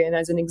 Adrian,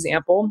 as an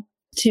example,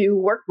 to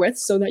work with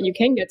so that you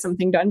can get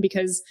something done,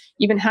 because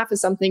even half of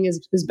something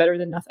is better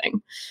than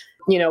nothing.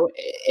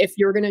 If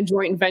you're going to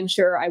joint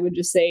venture, I would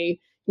just say,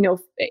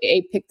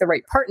 pick the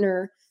right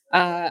partner,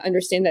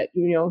 understand that,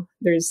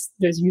 there's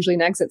usually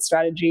an exit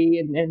strategy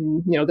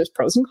and there's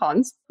pros and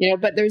cons,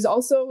 but there's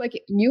also, like,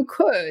 you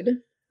could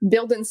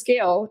build and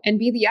scale and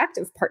be the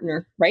active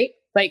partner, right?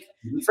 Like,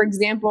 for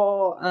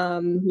example,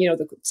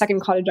 the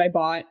second cottage I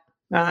bought,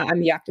 I'm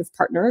the active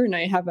partner, and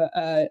I have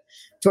a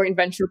joint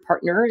venture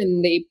partner,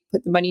 and they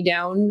put the money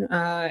down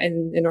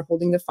and are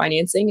holding the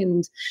financing,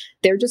 and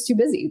they're just too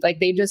busy. Like,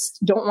 they just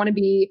don't want to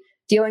be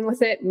dealing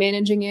with it,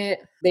 managing it.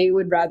 They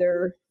would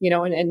rather,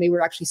 and they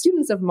were actually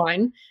students of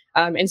mine.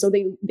 And so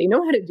they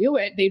know how to do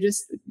it.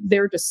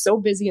 They're just so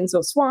busy and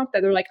so swamped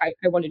that they're like, I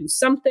want to do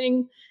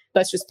something.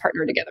 Let's just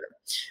partner together.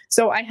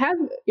 So I have,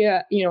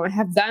 I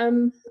have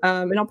them,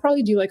 and I'll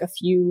probably do like a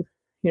few,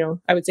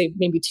 I would say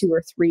maybe 2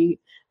 or 3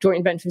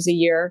 joint ventures a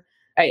year.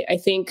 I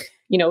think,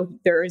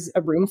 there is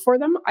a room for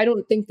them. I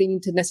don't think they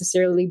need to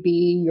necessarily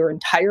be your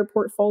entire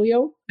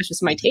portfolio. That's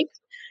just my take.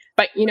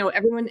 But,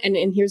 everyone,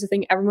 and here's the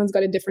thing, everyone's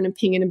got a different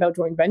opinion about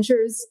joint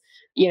ventures.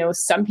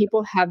 Some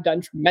people have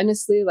done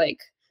tremendously. Like,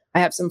 I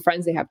have some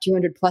friends, they have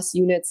 200 plus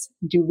units,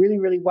 do really,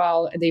 really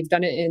well. And they've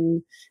done it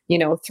in,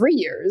 3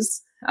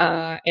 years.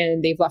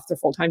 And they've left their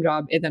full-time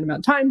job in that amount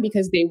of time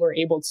because they were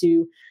able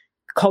to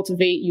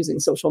cultivate using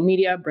social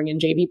media, bring in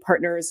JV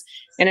partners.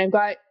 And I've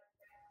got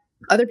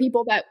other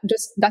people that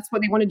that's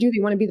what they want to do.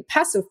 They want to be the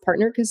passive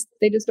partner because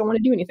they just don't want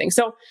to do anything.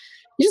 So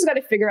you just got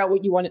to figure out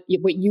what you want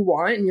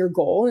and your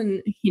goal,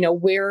 and,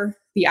 where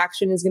the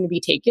action is going to be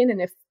taken. And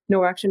if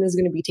no action is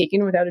going to be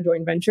taken without a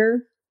joint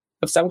venture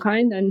of some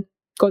kind, then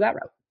go that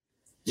route.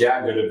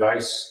 Yeah, good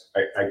advice.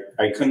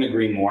 I couldn't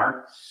agree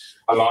more.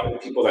 A lot of the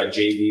people that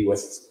JV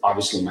with,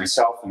 obviously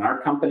myself and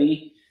our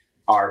company,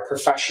 are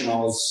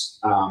professionals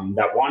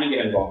that want to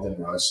get involved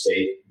in real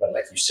estate. But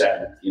like you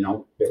said,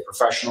 they're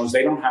professionals.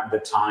 They don't have the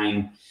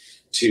time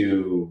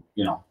to,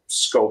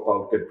 scope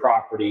out good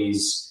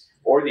properties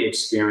or the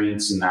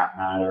experience in that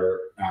matter.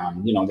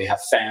 They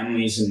have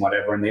families and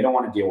whatever, and they don't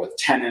want to deal with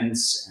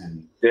tenants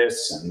and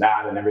this and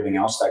that and everything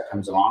else that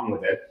comes along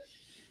with it.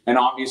 And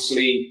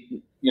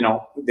obviously,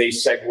 they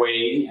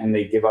segue and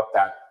they give up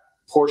that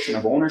portion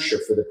of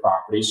ownership for the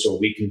property so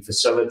we can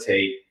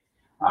facilitate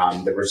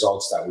the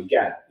results that we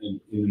get.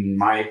 In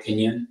my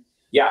opinion,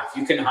 if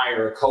you can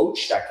hire a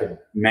coach that could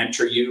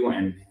mentor you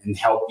and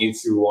help you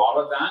through all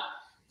of that,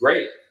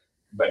 great.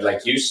 But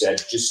like you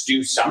said, just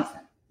do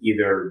something.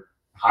 Either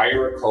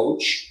hire a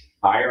coach,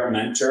 hire a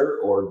mentor,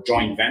 or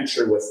joint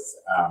venture with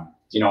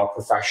a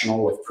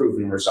professional with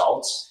proven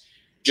results.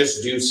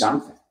 Just do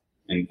something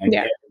and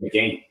get in the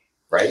game,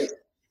 right?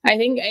 I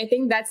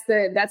think that's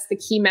the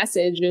key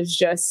message is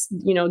just,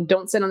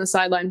 don't sit on the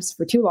sidelines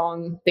for too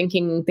long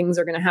thinking things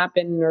are going to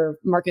happen or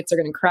markets are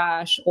going to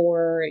crash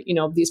or,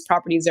 these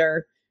properties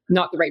are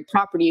not the right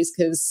properties,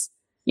 because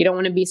you don't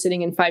want to be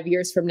sitting in 5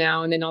 years from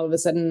now and then all of a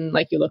sudden,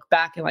 like, you look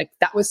back and like,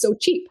 that was so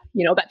cheap,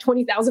 that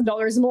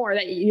 $20,000 more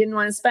that you didn't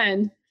want to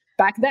spend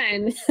back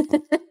then,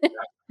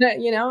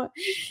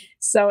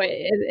 so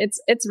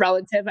it's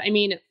relative. I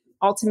mean,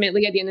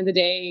 ultimately at the end of the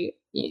day,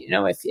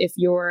 if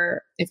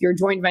you're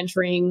joint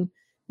venturing,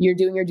 you're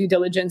doing your due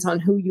diligence on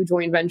who you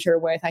joint venture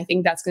with. I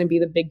think that's going to be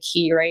the big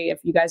key, right? If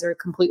you guys are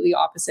completely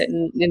opposite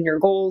in your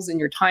goals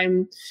and your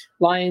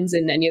timelines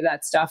and any of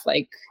that stuff,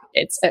 like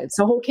it's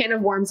a whole can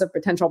of worms of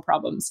potential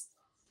problems.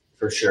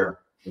 For sure.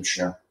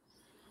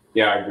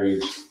 Yeah, I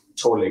agree.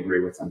 Totally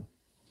agree with them.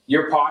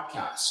 Your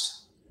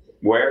podcast,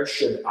 Where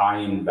Should I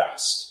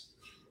Invest?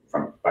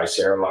 By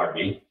Sarah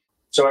Larbi.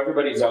 So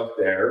everybody's out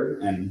there,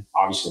 and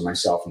obviously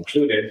myself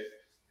included,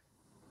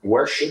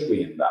 where should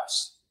we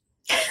invest?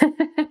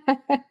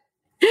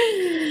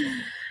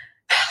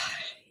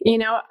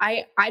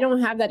 I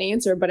don't have that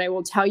answer, but I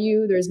will tell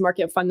you there's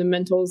market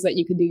fundamentals that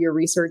you could do your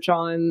research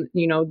on.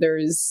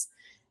 There's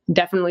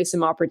definitely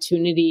some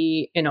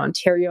opportunity in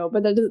Ontario,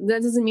 but that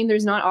doesn't mean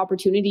there's not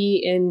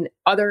opportunity in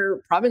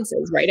other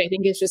provinces, right? I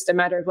think it's just a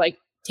matter of like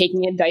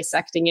taking it,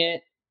 dissecting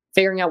it,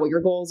 figuring out what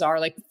your goals are.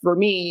 Like for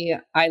me,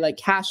 I like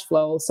cash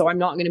flow. So I'm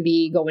not going to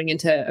be going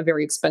into a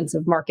very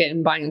expensive market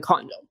and buying a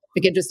condo.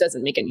 Like it just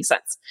doesn't make any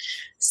sense.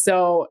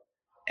 So,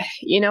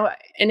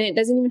 and it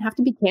doesn't even have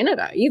to be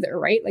Canada either,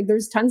 right? Like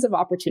there's tons of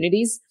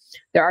opportunities.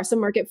 There are some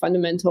market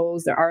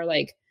fundamentals. There are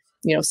like,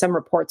 some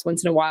reports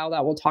once in a while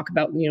that will talk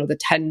about, the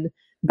 10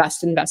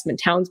 best investment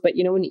towns. But,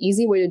 an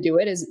easy way to do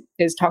it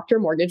is talk to your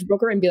mortgage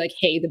broker and be like,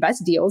 hey, the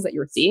best deals that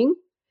you're seeing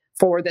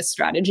for this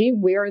strategy,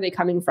 where are they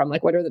coming from?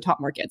 Like, what are the top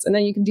markets? And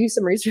then you can do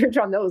some research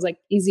on those, like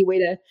easy way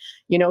to,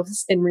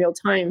 in real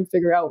time,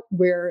 figure out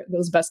where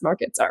those best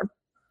markets are.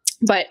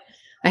 But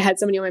I had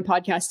somebody on my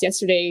podcast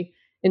yesterday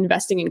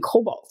investing in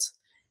cobalt,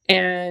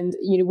 and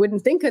you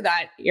wouldn't think of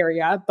that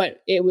area,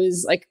 but it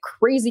was like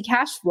crazy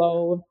cash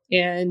flow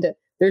and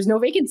there's no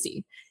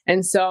vacancy.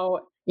 And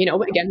so,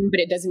 but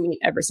it doesn't meet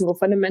every single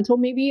fundamental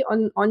maybe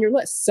on your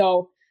list.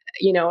 So,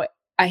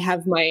 I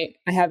have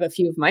a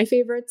few of my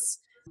favorites.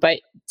 But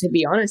to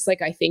be honest,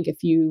 like I think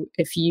if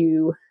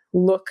you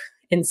look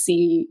and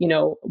see,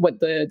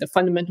 what the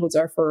fundamentals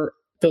are for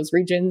those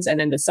regions and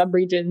then the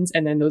sub-regions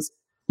and then those,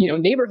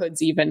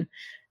 neighborhoods even,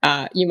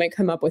 you might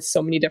come up with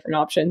so many different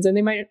options and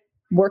they might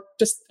work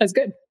just as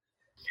good.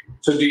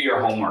 So do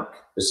your homework,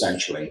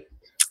 essentially.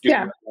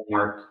 Your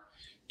homework,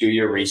 do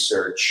your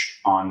research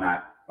on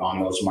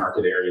those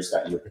market areas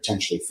that you're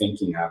potentially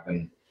thinking of.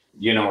 And,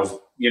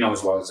 you know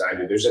as well as I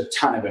do, there's a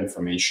ton of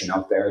information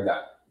out there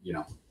that,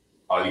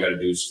 all you got to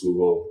do is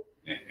Google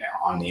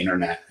on the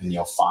internet and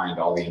you'll find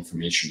all the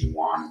information you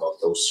want about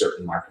those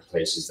certain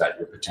marketplaces that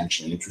you're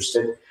potentially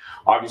interested.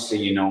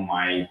 Obviously,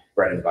 my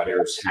bread and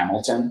butter is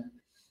Hamilton.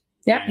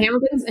 Yeah,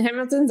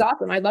 Hamilton's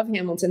awesome. I love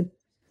Hamilton.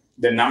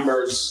 The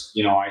numbers,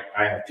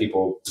 I have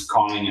people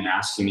calling and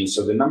asking me,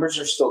 so the numbers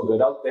are still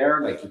good out there.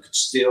 Like you could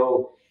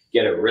still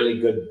get a really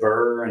good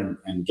burr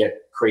and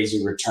get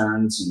crazy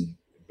returns and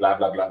blah,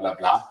 blah, blah, blah,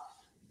 blah,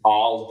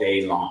 all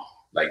day long.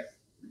 Like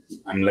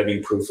I'm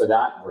living proof of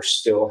that. We're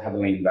still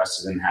heavily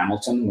invested in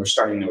Hamilton. We're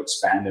starting to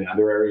expand in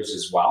other areas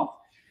as well.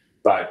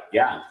 But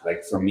yeah,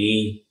 like for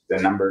me, the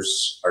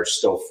numbers are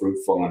still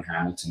fruitful in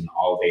Hamilton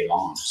all day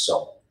long.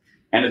 So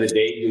end of the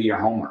day, do your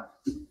homework.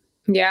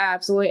 Yeah,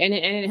 absolutely. And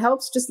it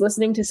helps just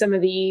listening to some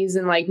of these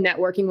and like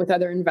networking with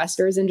other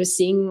investors and just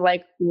seeing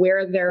like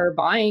where they're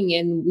buying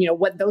and,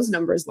 what those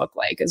numbers look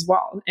like as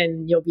well.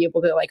 And you'll be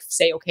able to like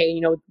say,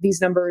 okay,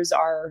 these numbers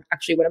are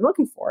actually what I'm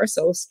looking for.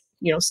 So,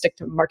 stick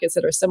to markets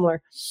that are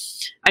similar.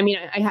 I mean,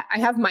 I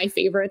have my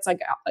favorites, like,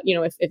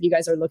 if you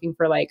guys are looking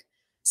for like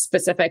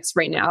specifics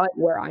right now, like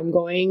where I'm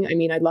going, I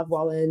mean, I love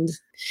Welland,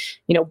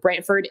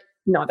 Brantford,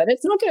 not that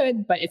it's not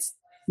good, but it's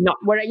not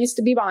what I used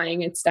to be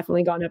buying. It's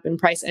definitely gone up in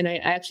price. And I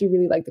actually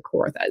really like the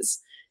Kawarthas.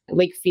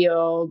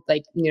 Lakefield,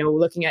 like,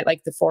 looking at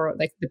like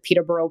the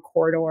Peterborough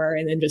corridor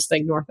and then just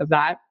like north of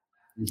that.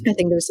 Mm-hmm. I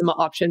think there's some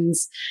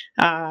options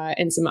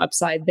and some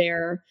upside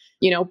there,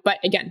 but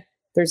again,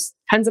 there's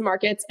tons of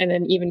markets and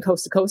then even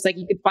coast to coast, like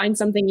you could find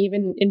something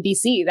even in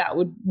BC that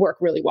would work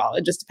really well.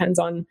 It just depends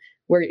on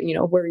where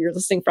you're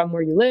listening from,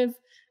 where you live,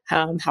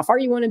 how far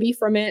you want to be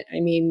from it. I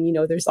mean,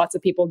 there's lots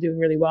of people doing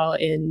really well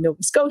in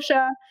Nova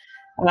Scotia.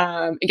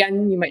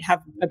 Again, you might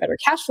have a better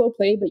cash flow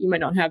play, but you might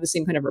not have the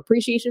same kind of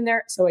appreciation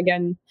there. So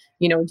again,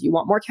 do you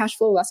want more cash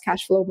flow, less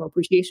cash flow, more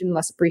appreciation,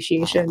 less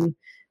appreciation?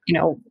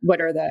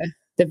 What are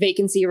the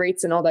vacancy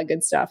rates and all that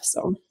good stuff?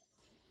 So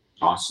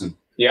awesome.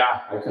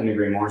 Yeah, I couldn't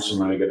agree more.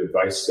 Some really good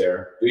advice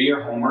there. Do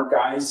your homework,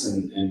 guys.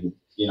 And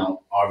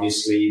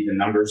obviously the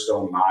numbers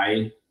don't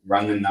lie.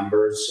 Run the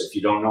numbers. If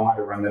you don't know how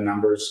to run the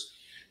numbers,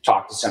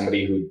 talk to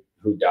somebody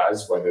who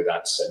does, whether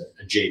that's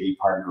a JV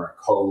partner,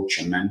 a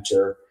coach, a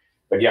mentor.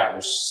 But yeah,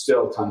 there's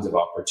still tons of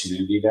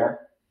opportunity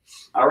there.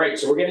 All right,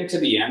 so we're getting to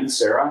the end,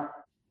 Sarah.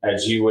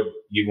 As you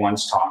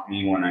once taught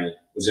me when I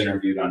was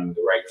interviewed on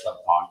the Right Club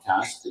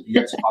podcast. Did you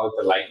guys call it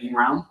the lightning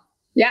round?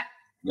 Yeah.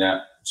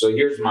 Yeah. So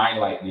here's my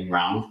lightning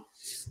round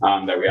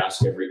that we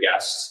ask every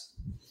guest.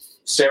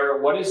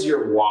 Sarah, what is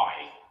your why?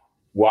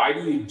 Why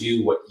do you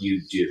do what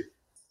you do?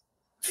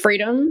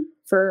 Freedom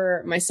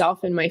for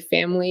myself and my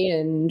family,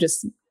 and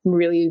just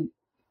really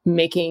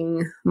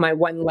making my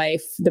one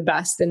life the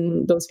best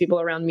and those people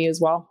around me as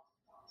well.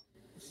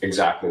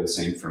 Exactly the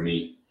same for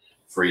me.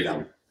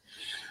 Freedom.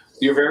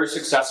 You're very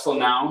successful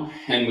now,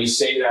 and we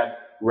say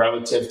that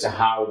relative to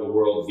how the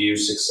world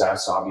views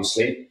success,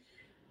 obviously.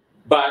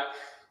 But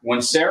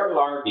when Sarah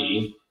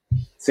Larbi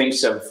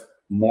thinks of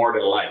more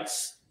to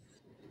life,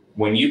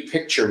 when you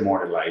picture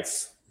more to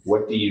life,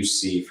 what do you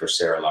see for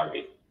Sarah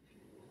Larbi?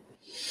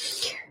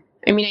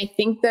 I mean, I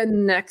think the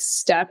next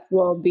step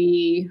will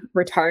be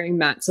retiring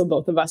Matt so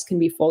both of us can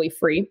be fully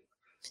free.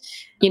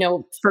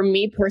 For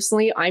me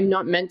personally, I'm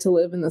not meant to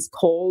live in this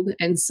cold.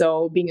 And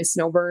so being a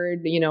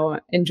snowbird,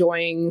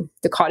 enjoying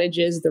the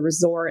cottages, the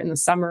resort in the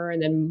summer,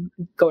 and then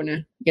going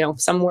to,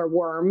 somewhere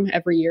warm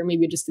every year,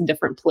 maybe just a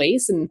different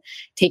place, and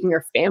taking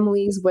our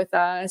families with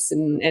us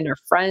and our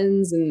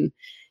friends. And,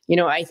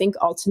 I think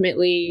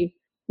ultimately,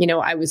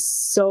 I was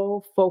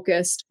so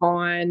focused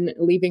on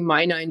leaving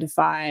my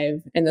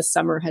 9-to-5, and the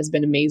summer has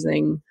been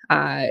amazing.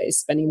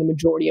 Spending the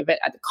majority of it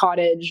at the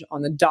cottage,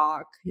 on the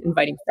dock,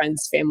 inviting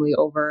friends, family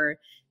over,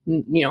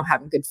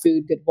 having good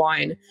food, good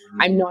wine.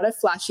 I'm not a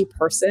flashy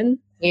person.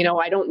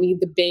 I don't need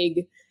the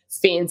big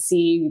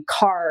fancy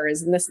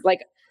cars and this,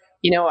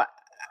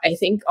 I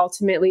think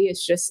ultimately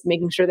it's just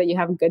making sure that you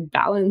have a good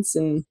balance,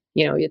 and,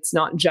 it's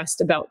not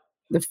just about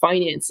the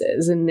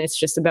finances, and it's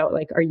just about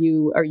like, are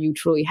you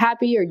truly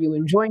happy? Are you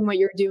enjoying what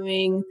you're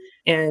doing?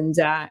 And,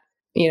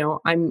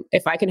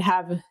 if I could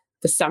have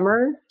the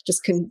summer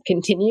just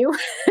continue,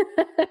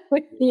 that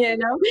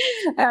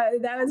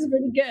was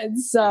pretty good.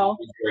 So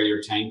wear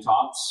your tank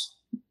tops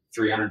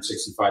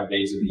 365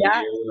 days of the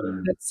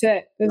year. That's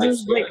it. This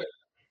is like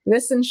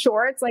this and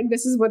shorts. Like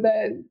this is what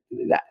the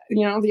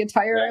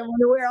attire I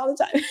want to wear all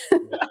the time.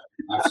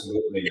 Yeah,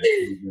 absolutely.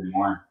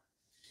 More.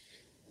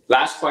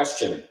 Last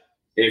question.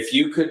 If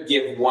you could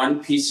give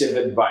one piece of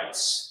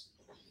advice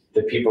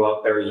to people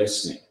out there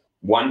listening,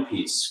 one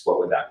piece, what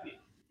would that be?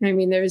 I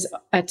mean, there's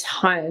a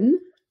ton,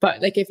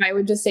 but like if I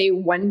would just say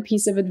one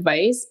piece of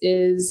advice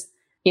is,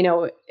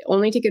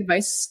 only take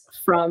advice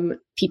from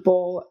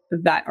people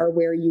that are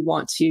where you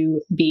want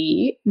to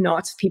be,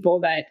 not people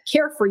that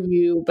care for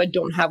you but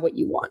don't have what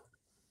you want.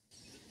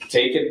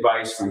 Take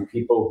advice from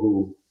people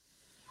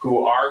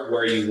who are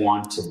where you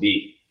want to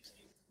be.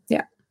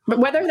 Yeah. But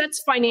whether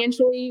that's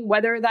financially,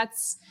 whether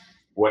that's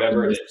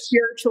whatever it is,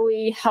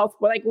 spiritually, health,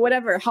 like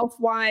whatever, health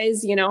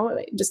wise,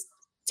 just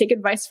take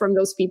advice from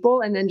those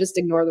people and then just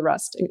ignore the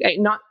rest.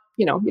 Not,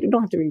 you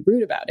don't have to be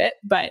rude about it,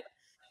 but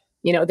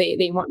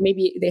they want,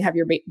 maybe they have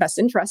your best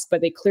interest,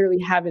 but they clearly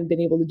haven't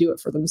been able to do it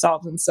for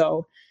themselves. And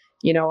so,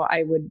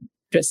 I would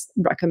just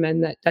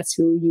recommend that that's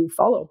who you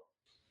follow.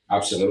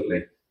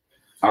 Absolutely.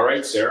 All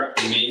right, Sarah,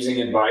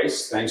 amazing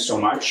advice. Thanks so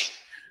much.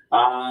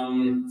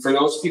 For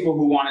those people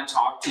who want to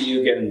talk to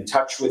you, get in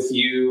touch with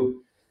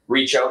you,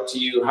 reach out to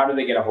you, how do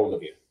they get a hold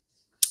of you?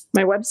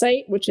 My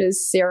website, which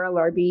is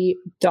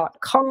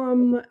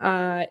sarahlarby.com,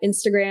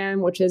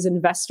 Instagram, which is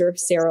investor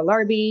Sarah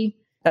Larby.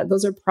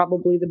 Those are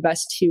probably the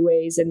best two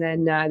ways. And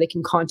then they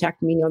can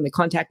contact me on the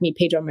contact me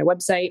page on my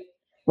website,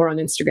 or on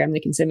Instagram. They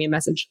can send me a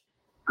message.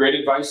 Great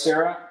advice,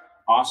 Sarah.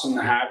 Awesome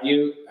to have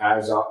you.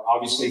 As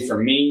obviously for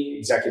me,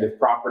 Executive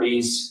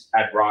Properties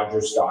at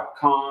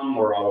Rogers.com.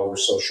 We're all over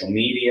social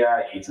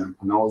media, Adrian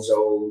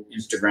Panozzo,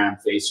 Instagram,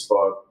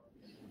 Facebook,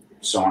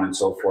 so on and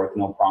so forth.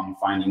 No problem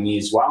finding me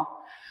as well.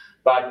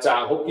 But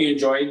I hope you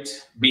enjoyed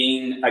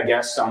being a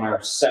guest on our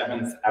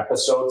 7th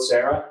episode,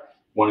 Sarah,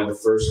 one of the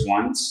first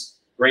ones.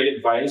 Great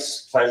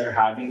advice. Pleasure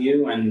having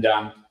you. And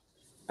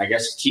I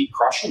guess keep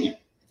crushing it.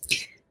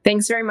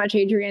 Thanks very much,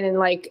 Adrian.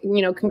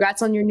 And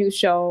congrats on your new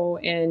show.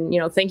 And,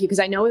 thank you. Because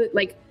I know that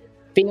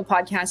being a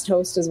podcast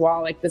host as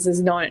well, this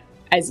is not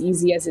as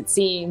easy as it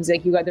seems.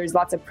 There's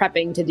lots of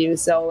prepping to do.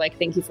 So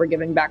thank you for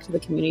giving back to the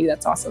community.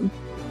 That's awesome.